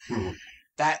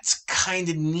 That's kind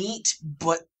of neat,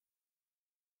 but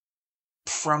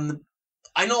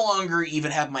I no longer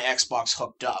even have my Xbox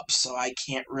hooked up, so I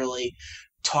can't really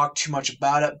talk too much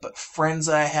about it, but friends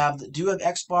I have that do have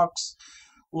Xbox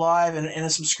Live and a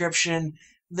subscription,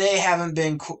 they haven't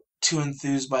been too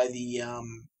enthused by the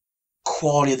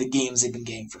quality of the games they've been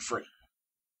getting for free.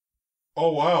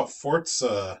 Oh wow,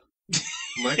 Forza.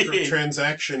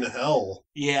 Microtransaction hell.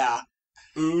 Yeah.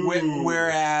 Ooh.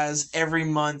 Whereas every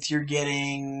month you're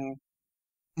getting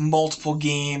multiple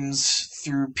games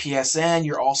through PSN,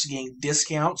 you're also getting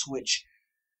discounts, which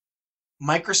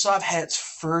Microsoft had its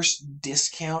first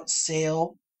discount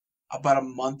sale about a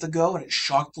month ago, and it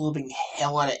shocked the living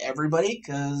hell out of everybody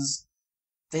because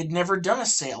they'd never done a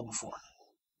sale before.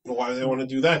 Why do they want to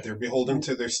do that? They're beholden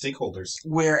to their stakeholders.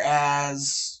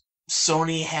 Whereas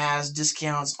Sony has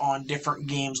discounts on different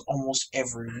games almost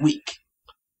every week.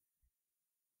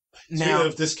 Speaking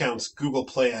of discounts, Google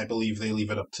Play, I believe they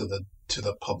leave it up to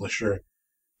the publisher.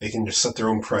 They can just set their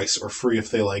own price or free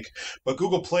if they like. But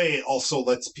Google Play also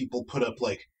lets people put up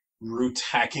like root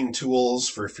hacking tools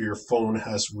for if your phone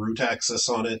has root access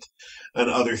on it and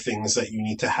other things that you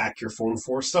need to hack your phone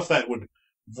for. Stuff that would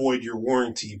void your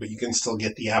warranty, but you can still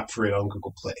get the app for it on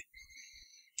Google Play.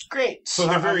 Great. So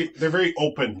they're very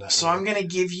open. So I'm going to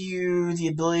give you the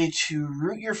ability to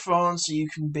root your phone so you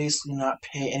can basically not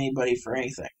pay anybody for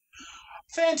anything.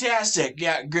 Fantastic.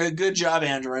 Yeah, good job,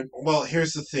 Android. Well,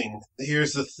 here's the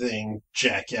thing,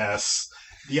 jackass.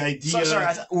 The idea...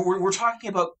 Sorry, we're talking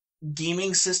about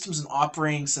gaming systems and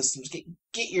operating systems.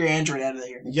 Get your Android out of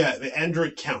there. Yeah, the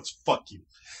Android counts. Fuck you.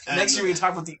 And next year we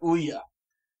talk about the Ouya.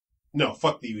 No,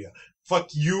 fuck the Ouya. Fuck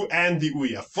you and the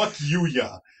Ouya. Fuck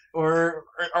Ouya. Or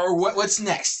what's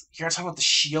next? You're gonna talk about the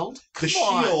Shield? The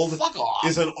Shield fuck off.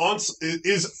 is an awesome.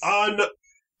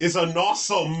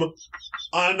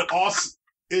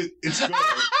 It's good.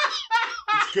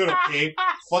 It's good, okay?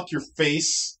 Fuck your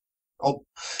face.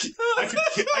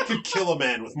 I could kill a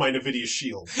man with my NVIDIA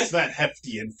Shield. It's that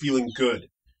hefty and feeling good.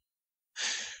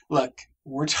 Look,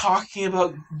 we're talking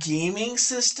about gaming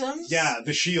systems. Yeah,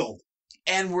 the Shield.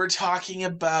 And we're talking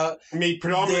about made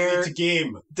predominantly to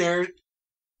game.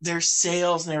 Their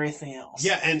sales and everything else.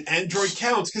 Yeah, and Android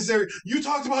counts because you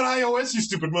talked about iOS, you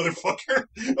stupid motherfucker.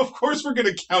 Of course we're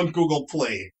gonna count Google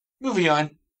Play. Moving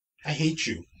on. I hate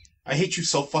you. I hate you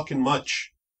so fucking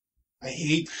much. I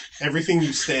hate everything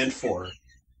you stand for.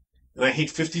 And I hate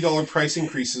 $50 price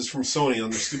increases from Sony on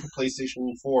their stupid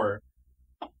PlayStation 4.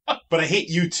 But I hate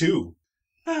you too.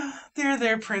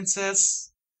 There,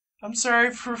 princess. I'm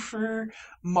sorry for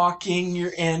mocking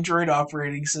your Android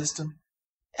operating system.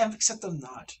 Except I'm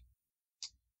not.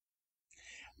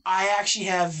 I actually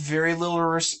have very little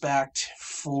respect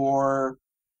for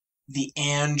the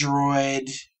Android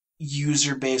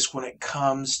user base when it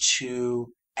comes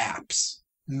to apps.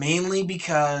 Mainly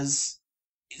because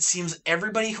it seems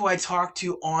everybody who I talk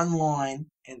to online,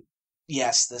 and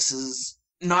yes, this is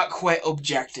not quite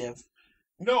objective,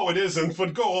 No, it isn't,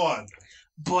 but go on.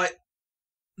 but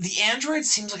the Android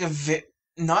seems like a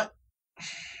not.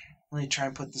 Let me try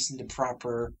and put this into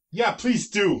proper. Yeah, please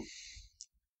do.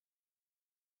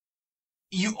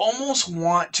 You almost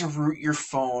want to root your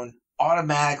phone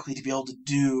automatically to be able to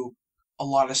do a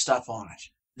lot of stuff on it.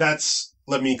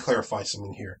 Let me clarify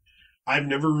something here. I've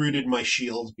never rooted my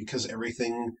Shield because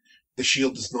the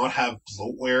Shield does not have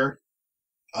bloatware.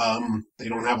 They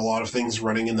don't have a lot of things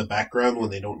running in the background when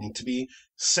they don't need to be.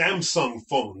 Samsung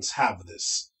phones have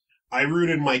this. I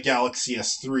rooted my Galaxy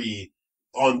S3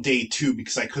 on day 2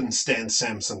 because I couldn't stand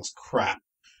Samsung's crap.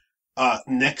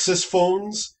 Nexus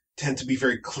phones tend to be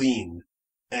very clean,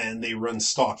 and they run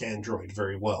stock Android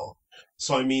very well.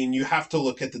 So, I mean, you have to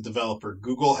look at the developer.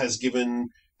 Google has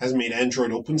made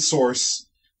Android open source,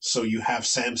 so you have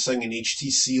Samsung and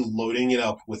HTC loading it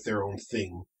up with their own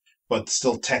thing, but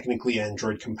still technically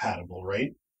Android compatible,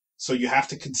 right? So you have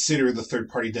to consider the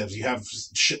third-party devs. You have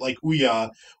shit like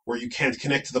Ouya, where you can't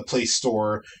connect to the Play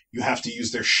Store. You have to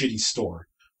use their shitty store.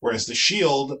 Whereas the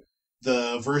Shield,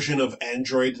 the version of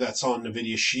Android that's on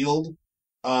NVIDIA Shield,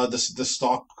 the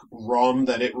stock ROM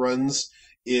that it runs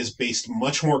is based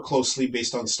much more closely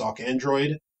based on stock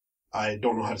Android. I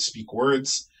don't know how to speak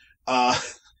words.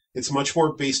 It's much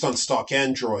more based on stock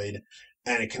Android,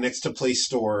 and it connects to Play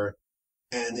Store,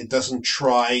 and it doesn't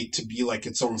try to be like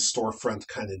its own storefront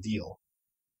kind of deal.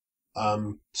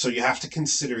 So you have to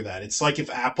consider that. It's like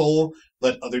if Apple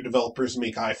let other developers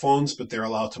make iPhones, but they're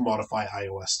allowed to modify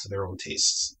iOS to their own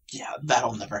tastes. Yeah,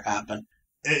 that'll never happen.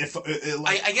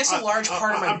 I guess a large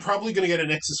part of my... I'm probably going to get an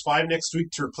Nexus 5 next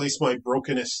week to replace my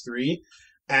broken S3,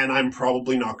 and I'm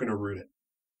probably not going to root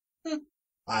it.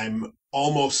 I'm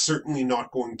almost certainly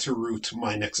not going to root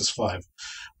my Nexus 5.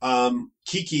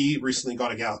 Kiki recently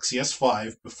got a Galaxy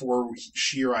S5 before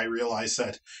she or I realized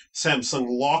that Samsung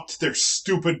locked their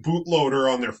stupid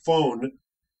bootloader on their phone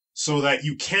so that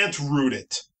you can't root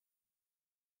it,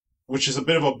 which is a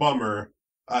bit of a bummer.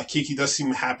 Kiki does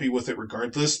seem happy with it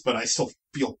regardless, but I still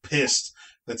feel pissed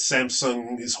that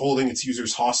Samsung is holding its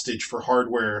users hostage for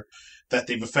hardware that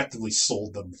they've effectively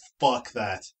sold them. Fuck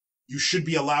that. You should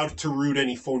be allowed to root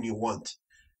any phone you want.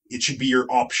 It should be your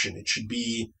option. It should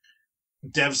be...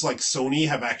 Devs like Sony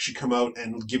have actually come out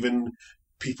and given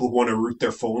people who want to root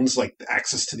their phones like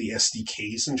access to the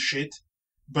SDKs and shit.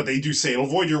 But they do say it'll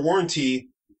void your warranty.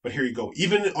 But here you go.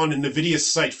 Even on a NVIDIA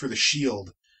site for the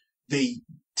Shield, they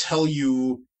tell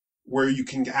you where you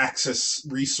can access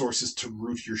resources to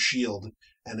root your Shield,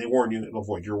 and they warn you it'll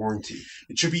void your warranty.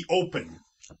 It should be open.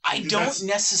 I don't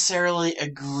necessarily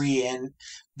agree, and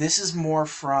this is more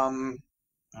from...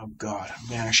 Oh god,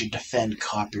 man, I should defend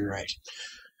copyright.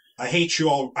 I hate you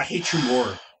all. I hate you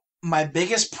more. My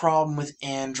biggest problem with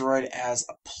Android as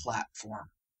a platform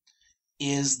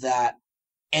is that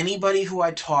anybody who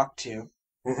I talk to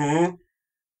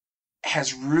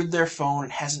has rooted their phone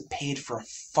and hasn't paid for a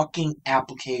fucking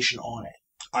application on it.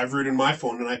 I've rooted my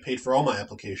phone and I paid for all my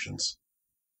applications.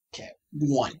 Okay,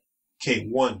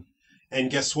 one.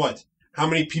 And guess what? How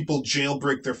many people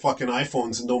jailbreak their fucking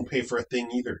iPhones and don't pay for a thing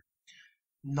either?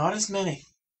 Not as many.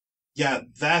 Yeah,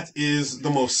 that is the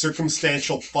most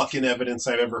circumstantial fucking evidence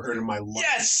I've ever heard in my life.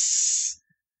 Yes!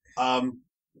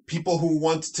 People who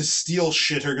want to steal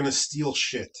shit are gonna steal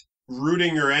shit.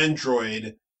 Rooting your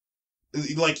Android,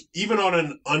 like, even on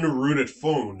an unrooted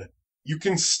phone, you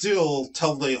can still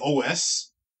tell the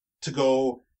OS to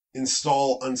go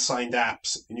install unsigned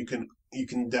apps, and you can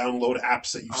download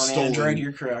apps that you've stolen. On Android,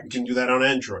 you're correct. You can do that on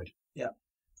Android. Yeah.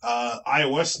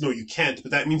 iOS, no, you can't,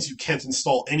 but that means you can't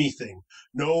install anything.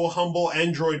 No humble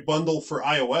Android bundle for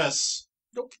iOS.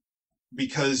 Nope.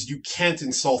 Because you can't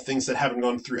install things that haven't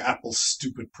gone through Apple's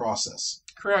stupid process.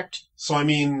 Correct. So, I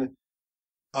mean,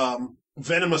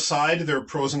 Venom aside, there are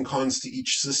pros and cons to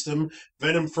each system.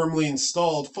 Venom firmly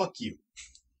installed, fuck you.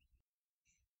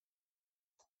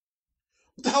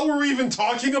 What the hell were we even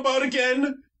talking about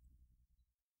again?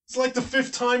 It's like the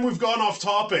 5th time we've gone off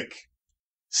topic.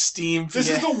 Steam. This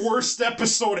is the worst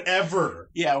episode ever.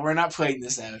 Yeah, we're not putting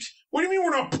this out. What do you mean we're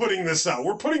not putting this out?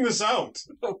 We're putting this out.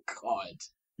 Oh, God.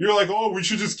 You're like, oh, we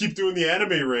should just keep doing the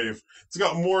anime rave. It's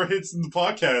got more hits than the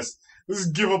podcast. Let's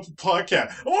give up the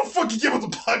podcast. I won't fucking give up the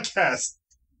podcast.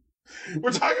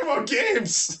 We're talking about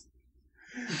games.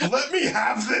 Let me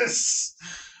have this.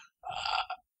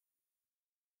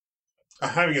 I'm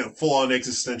having a full-on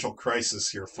existential crisis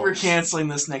here, folks. We're canceling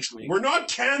this next week. We're not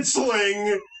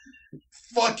canceling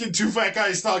fucking Two Fat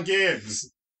Guys Talk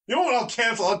Games. You know what I'll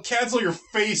cancel? I'll cancel your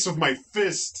face with my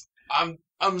fist.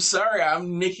 I'm sorry.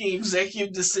 I'm making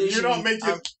executive decisions. You're not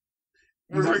making...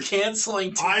 We're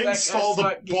canceling Two I Fat Guys installed a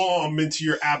Talk Games. bomb into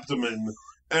your abdomen,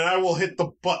 and I will hit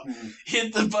the button.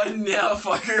 Hit the button now,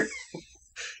 fucker.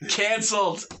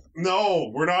 Canceled.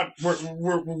 No, we're not.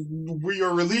 We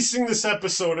are releasing this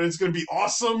episode, and it's going to be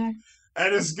awesome,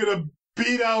 and it's going to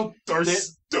beat out our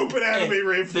stupid anime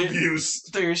rave reviews.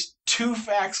 There's 2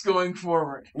 facts going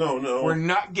forward. No. We're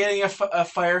not getting a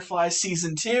Firefly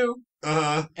Season 2,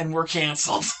 and we're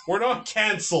canceled. We're not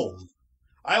canceled.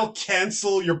 I'll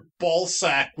cancel your ball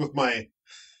sack with my...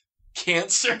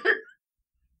 Cancer?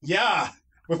 Yeah,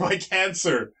 with my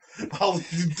cancer. I'll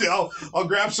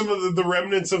grab some of the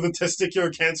remnants of the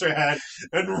testicular cancer hat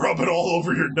and rub it all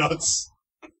over your nuts.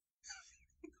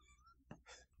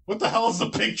 What the hell is the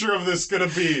picture of this gonna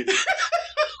be?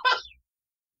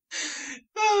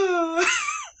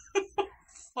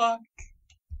 Fuck.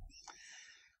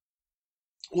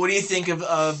 What do you think of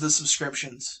the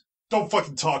subscriptions? Don't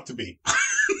fucking talk to me.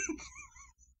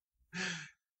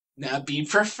 Now be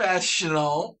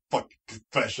professional. Fucking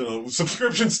professional.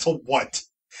 Subscriptions to what?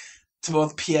 To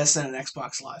both PSN and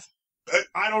Xbox Live.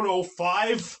 I don't know,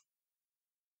 5?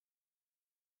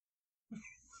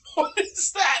 What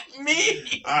does that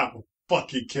mean? I don't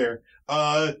fucking care.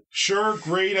 Sure,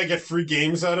 great, I get free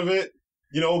games out of it.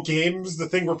 You know, games, the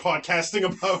thing we're podcasting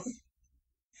about.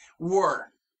 We're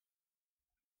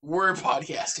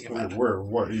podcasting about it.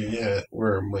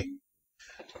 We're like...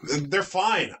 They're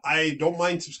fine. I don't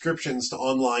mind subscriptions to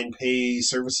online pay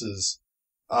services.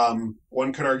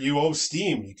 One could argue,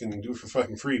 Steam, you can do it for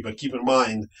fucking free, but keep in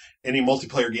mind, any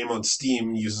multiplayer game on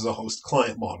Steam uses a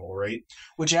host-client model, right?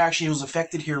 Which actually was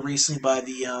affected here recently by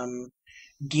the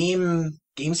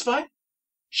GameSpy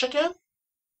shutdown.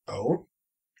 Oh?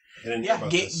 I didn't Yeah, hear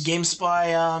about this.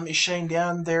 GameSpy is shutting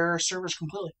down their servers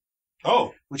completely.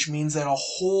 Oh. Which means that a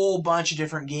whole bunch of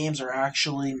different games are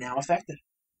actually now affected.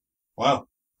 Wow.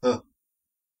 Huh.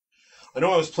 I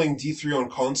know I was playing D3 on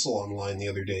console online the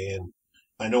other day, and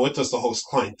I know it does the host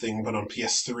client thing, but on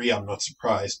PS3 I'm not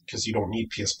surprised, because you don't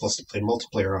need PS Plus to play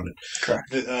multiplayer on it.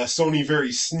 Correct. Sony very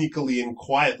sneakily and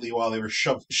quietly, while they were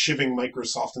shivving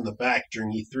Microsoft in the back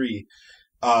during E3,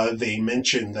 they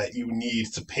mentioned that you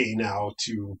need to pay now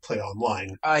to play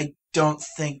online. I don't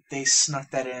think they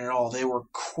snuck that in at all. They were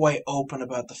quite open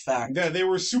about the fact. Yeah, they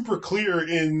were super clear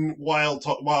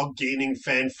while gaining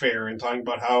fanfare and talking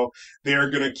about how they are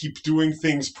going to keep doing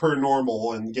things per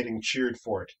normal and getting cheered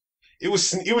for it. It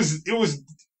was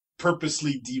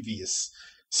purposely devious.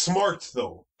 Smart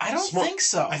though. I don't think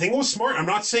so. I think it was smart. I'm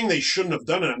not saying they shouldn't have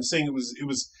done it. I'm saying it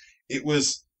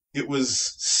was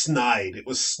snide. It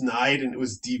was snide and it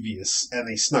was devious, and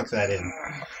they snuck that in.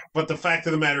 But the fact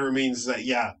of the matter remains that,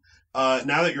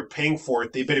 now that you're paying for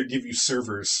it, they better give you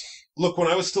servers. Look, when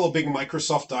I was still a big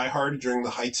Microsoft diehard during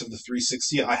the heights of the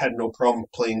 360, I had no problem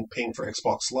paying for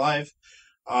Xbox Live.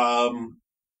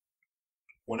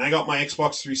 When I got my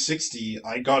Xbox 360,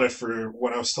 I got it for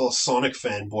when I was still a Sonic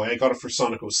fanboy. I got it for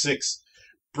Sonic 06.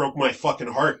 Broke my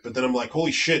fucking heart, but then I'm like,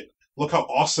 holy shit, look how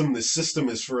awesome this system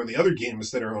is for the other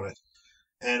games that are on it.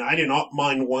 And I did not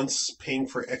mind once paying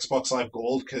for Xbox Live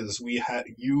Gold, because we had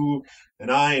you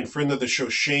and I and friend of the show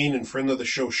Shane and friend of the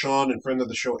show Sean and friend of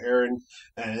the show Aaron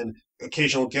and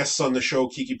occasional guests on the show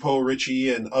Kiki Po,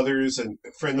 Richie and others, and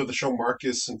friend of the show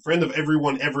Marcus and friend of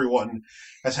everyone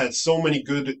has had so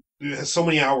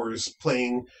many hours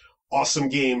playing awesome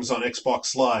games on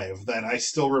Xbox Live that I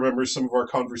still remember some of our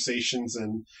conversations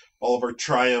and all of our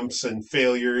triumphs and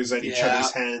failures at each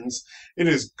other's hands. It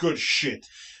is good shit.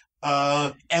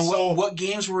 What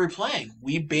games were we playing?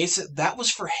 That was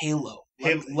for Halo.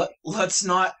 Let's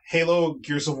not... Halo,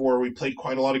 Gears of War, we played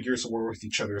quite a lot of Gears of War with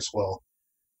each other as well.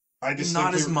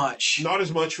 Not as much. Not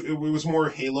as much. It was more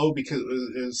Halo because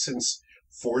since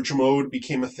Forge mode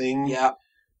became a thing. Yeah.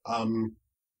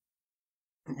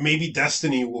 Maybe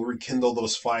Destiny will rekindle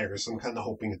those fires. I'm kind of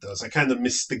hoping it does. I kind of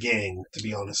miss the gang, to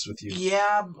be honest with you.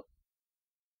 Yeah.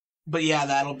 But yeah,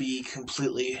 that'll be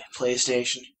completely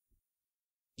PlayStation.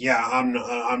 Yeah, I'm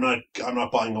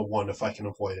not buying a 1 if I can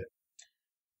avoid it.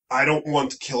 I don't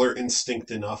want Killer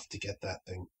Instinct enough to get that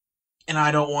thing. And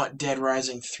I don't want Dead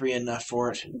Rising 3 enough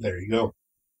for it. There you go.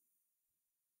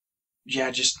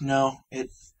 Yeah, just no.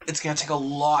 It's going to take a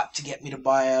lot to get me to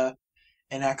buy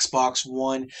an Xbox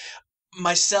One.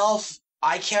 Myself,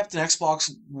 I kept an Xbox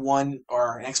One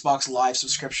or an Xbox Live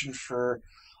subscription for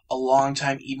a long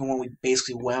time, even when we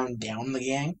basically wound down the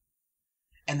gang.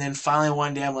 And then finally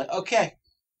one day I'm like, okay,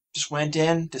 Just went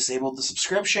in, disabled the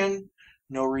subscription,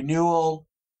 no renewal,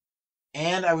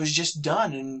 and I was just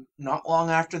done. And not long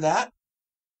after that,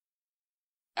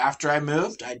 after I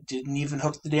moved, I didn't even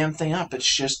hook the damn thing up.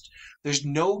 It's just, there's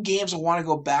no games I want to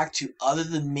go back to other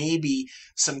than maybe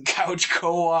some couch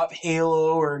co-op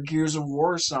Halo or Gears of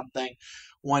War or something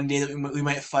one day that we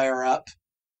might fire up.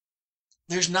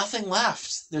 There's nothing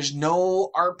left. There's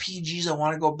no RPGs I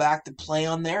want to go back to play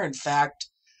on there. In fact,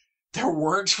 there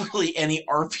weren't really any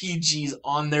RPGs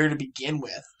on there to begin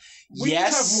with. We could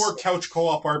have more couch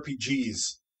co-op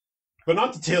RPGs, but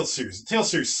not the Tales series. The Tales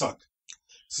series sucked.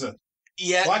 So,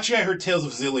 yeah. Well, actually, I heard Tales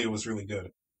of Xillia was really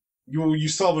good. You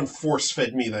still haven't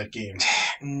force-fed me that game.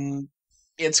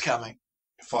 It's coming.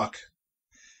 Fuck.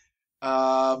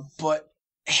 But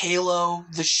Halo,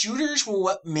 the shooters were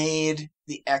what made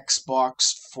the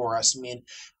Xbox for us. I mean,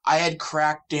 I had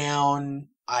Crackdown,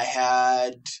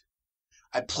 I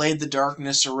played The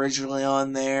Darkness originally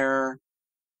on there.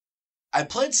 I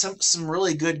played some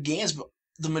really good games, but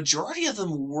the majority of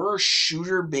them were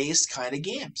shooter-based kind of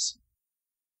games.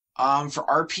 For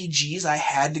RPGs, I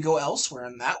had to go elsewhere,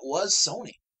 and that was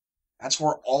Sony. That's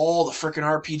where all the frickin'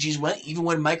 RPGs went, even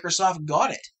when Microsoft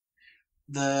got it.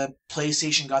 The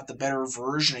PlayStation got the better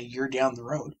version a year down the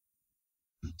road.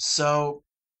 So,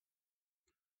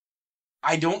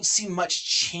 I don't see much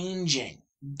changing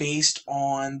based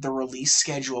on the release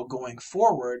schedule going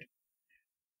forward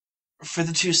for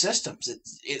the two systems.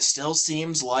 It still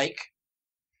seems like,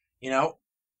 most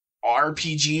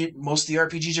of the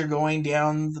RPGs are going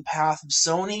down the path of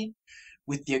Sony,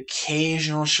 with the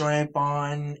occasional showing up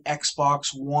on Xbox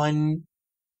One,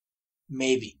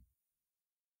 maybe.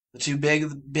 The two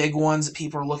big ones that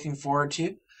people are looking forward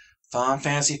to, Final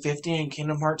Fantasy 15 and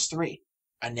Kingdom Hearts 3,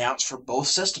 announced for both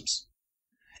systems.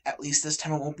 At least this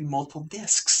time it won't be multiple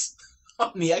discs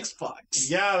on the Xbox.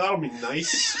 Yeah, that'll be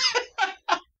nice.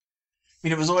 I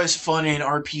mean, it was always fun in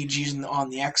RPGs on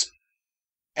the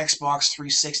Xbox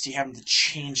 360 having to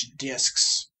change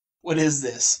discs. What is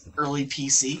this? Early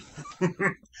PC?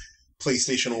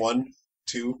 PlayStation 1,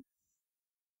 2.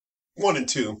 1 and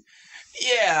 2.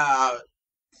 Yeah.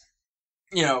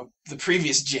 The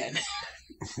previous gen.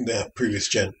 Yeah, previous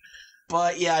gen.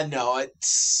 But yeah, no,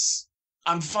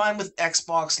 I'm fine with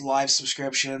Xbox Live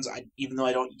subscriptions, even though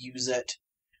I don't use it.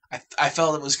 I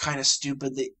felt it was kind of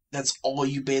stupid that that's all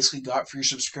you basically got for your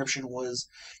subscription was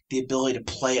the ability to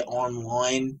play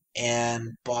online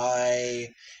and buy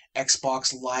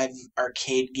Xbox Live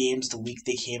arcade games the week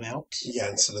they came out. Yeah,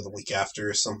 instead of the week after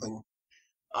or something.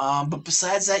 But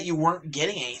besides that, you weren't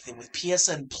getting anything. With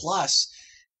PSN Plus,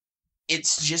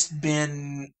 it's just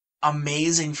been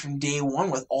amazing from day one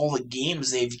with all the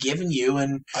games they've given you.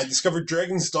 And I discovered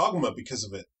Dragon's Dogma because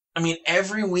of it. I mean,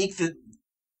 every week that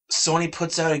Sony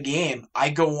puts out a game, I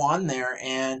go on there,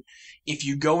 and if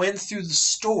you go in through the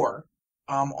store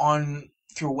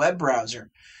through a web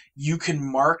browser, you can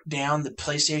mark down the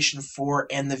PlayStation 4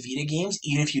 and the Vita games,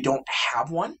 even if you don't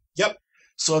have one. Yep.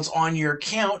 So it's on your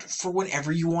account for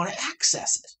whenever you want to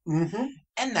access it. Mm-hmm.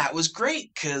 And that was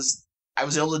great, because I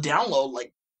was able to download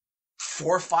like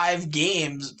 4 or 5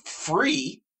 games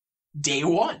free day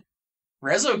one.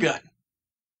 Resogun.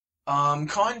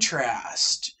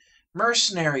 Contrast.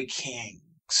 Mercenary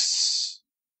Kings.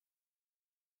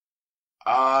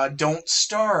 Don't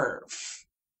Starve.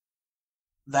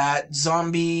 That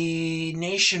Zombie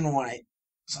Nation one.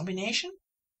 Zombie Nation?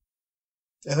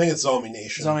 I think it's Zombie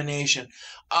Nation. Zombie Nation.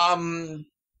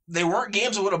 They weren't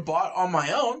games I would have bought on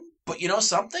my own, but you know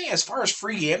something? As far as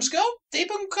free games go, they've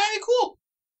been kind of cool.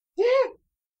 Yeah. I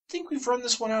think we've run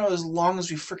this one out as long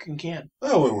as we freaking can.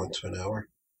 Oh, we went to an hour.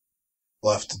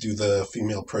 We'll have to do the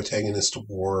female protagonist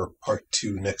war part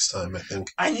 2 next time, I think.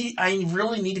 I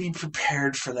really need to be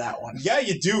prepared for that one. Yeah,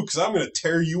 you do, because I'm going to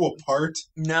tear you apart.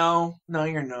 No,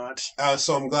 you're not.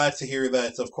 So I'm glad to hear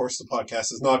that, of course, the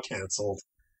podcast is not canceled.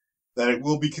 That it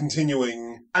will be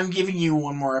continuing. I'm giving you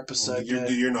one more episode.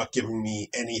 You're not giving me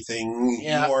anything.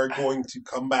 Yeah. You are going to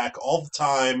come back all the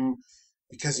time,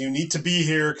 because you need to be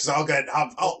here, because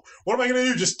what am I going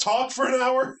to do, just talk for an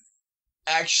hour?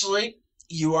 Actually,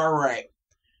 you are right.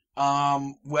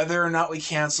 Whether or not we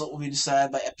cancel it will be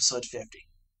decided by episode 50.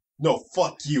 No,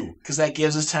 fuck you. Because that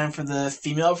gives us time for the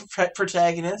female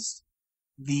protagonist,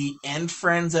 the End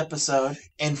Friends episode,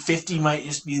 and 50 might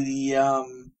just be the,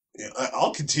 Yeah,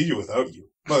 I'll continue without you,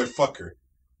 motherfucker.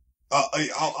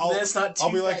 That's not too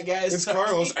I'll be bad, like, guys. it's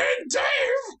Carlos and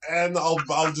Dave, and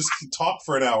I'll just talk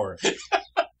for an hour.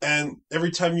 And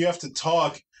every time you have to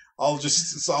talk, I'll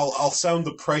sound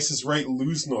the Price is Right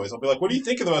lose noise. I'll be like, what are you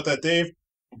thinking about that, Dave?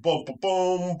 Boom, boom,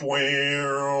 boom, boom.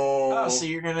 Oh, so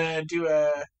you're gonna do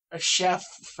a chef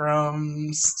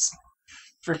from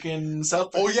freaking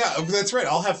South Park. Oh yeah, that's right.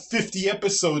 I'll have 50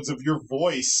 episodes of your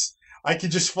voice. I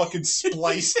can just fucking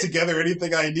splice together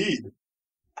anything I need.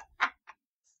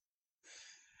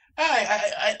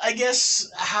 I guess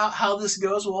how this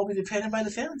goes will all be dependent by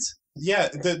the fans. Yeah,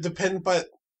 but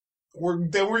we're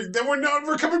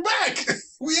never coming back.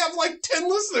 We have like 10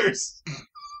 listeners.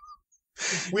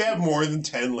 We have more than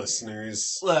 10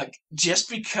 listeners. Look, just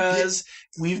because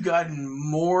we've gotten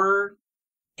more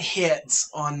hits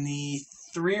on the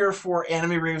 3 or 4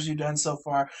 anime raves we've done so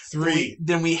far, 3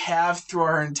 than we have through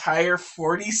our entire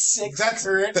 46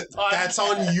 current podcasts. That's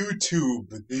on YouTube.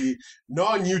 The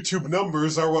non-YouTube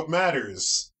numbers are what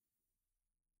matters.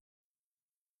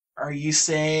 Are you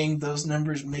saying those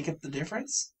numbers make up the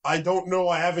difference? I don't know.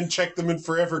 I haven't checked them in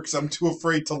forever because I'm too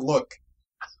afraid to look.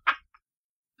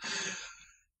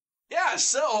 Yeah,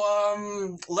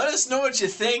 so let us know what you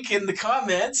think in the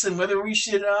comments and whether we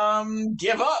should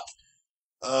give up.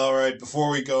 All right, before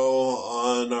we go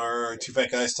on our Two Fat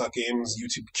Guys Talk Games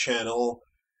YouTube channel,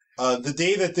 the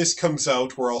day that this comes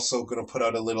out, we're also going to put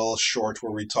out a little short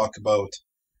where we talk about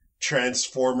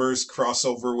Transformers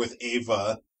crossover with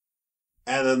Ava.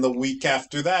 And then the week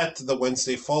after that, the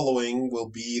Wednesday following, will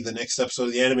be the next episode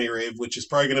of the Anime Rave, which is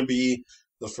probably going to be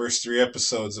the first 3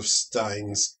 episodes of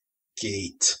Steins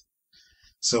Gate.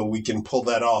 So we can pull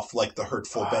that off like the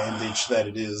hurtful bandage that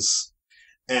it is.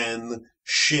 And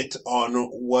shit on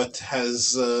what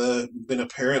has been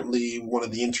apparently one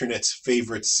of the internet's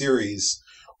favorite series.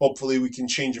 Hopefully we can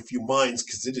change a few minds,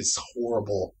 because it is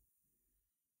horrible.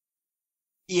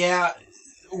 Yeah,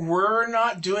 we're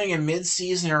not doing a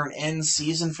mid-season or an end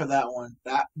season for that one.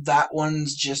 That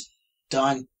one's just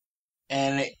done.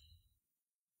 And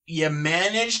you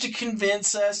managed to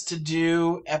convince us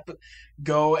to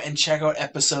go and check out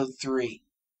episode 3.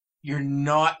 You're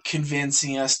not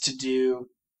convincing us to do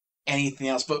anything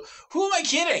else. But who am I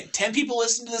kidding? 10 people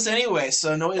listen to this anyway,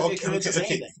 so nobody's going to convince us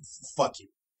anything. Fuck you.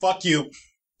 Fuck you.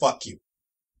 Fuck you.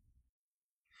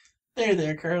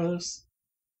 There, Carlos.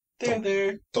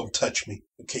 There. Don't touch me.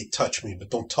 Okay, touch me, but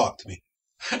don't talk to me.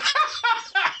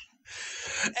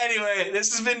 Anyway,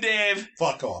 this has been Dave.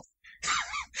 Fuck off.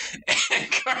 And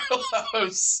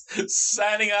Carlos,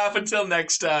 signing off until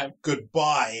next time.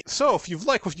 Goodbye. So, if you've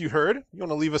liked what you heard, you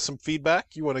want to leave us some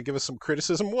feedback, you want to give us some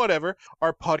criticism, whatever,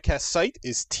 our podcast site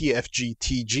is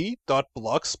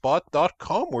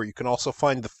tfgtg.blogspot.com, where you can also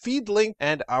find the feed link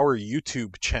and our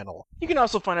YouTube channel. You can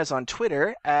also find us on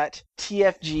Twitter at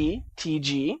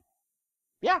TFGTG.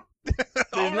 Yeah.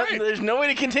 There's no way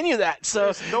to continue that. So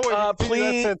There's no way to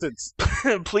continue that sentence.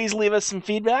 Please leave us some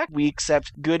feedback. We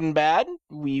accept good and bad.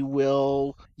 We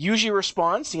will usually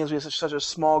respond, seeing as we have such a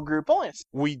small group audience.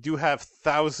 We do have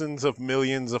thousands of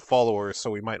millions of followers, so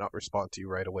we might not respond to you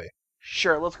right away.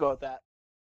 Sure, let's go with that.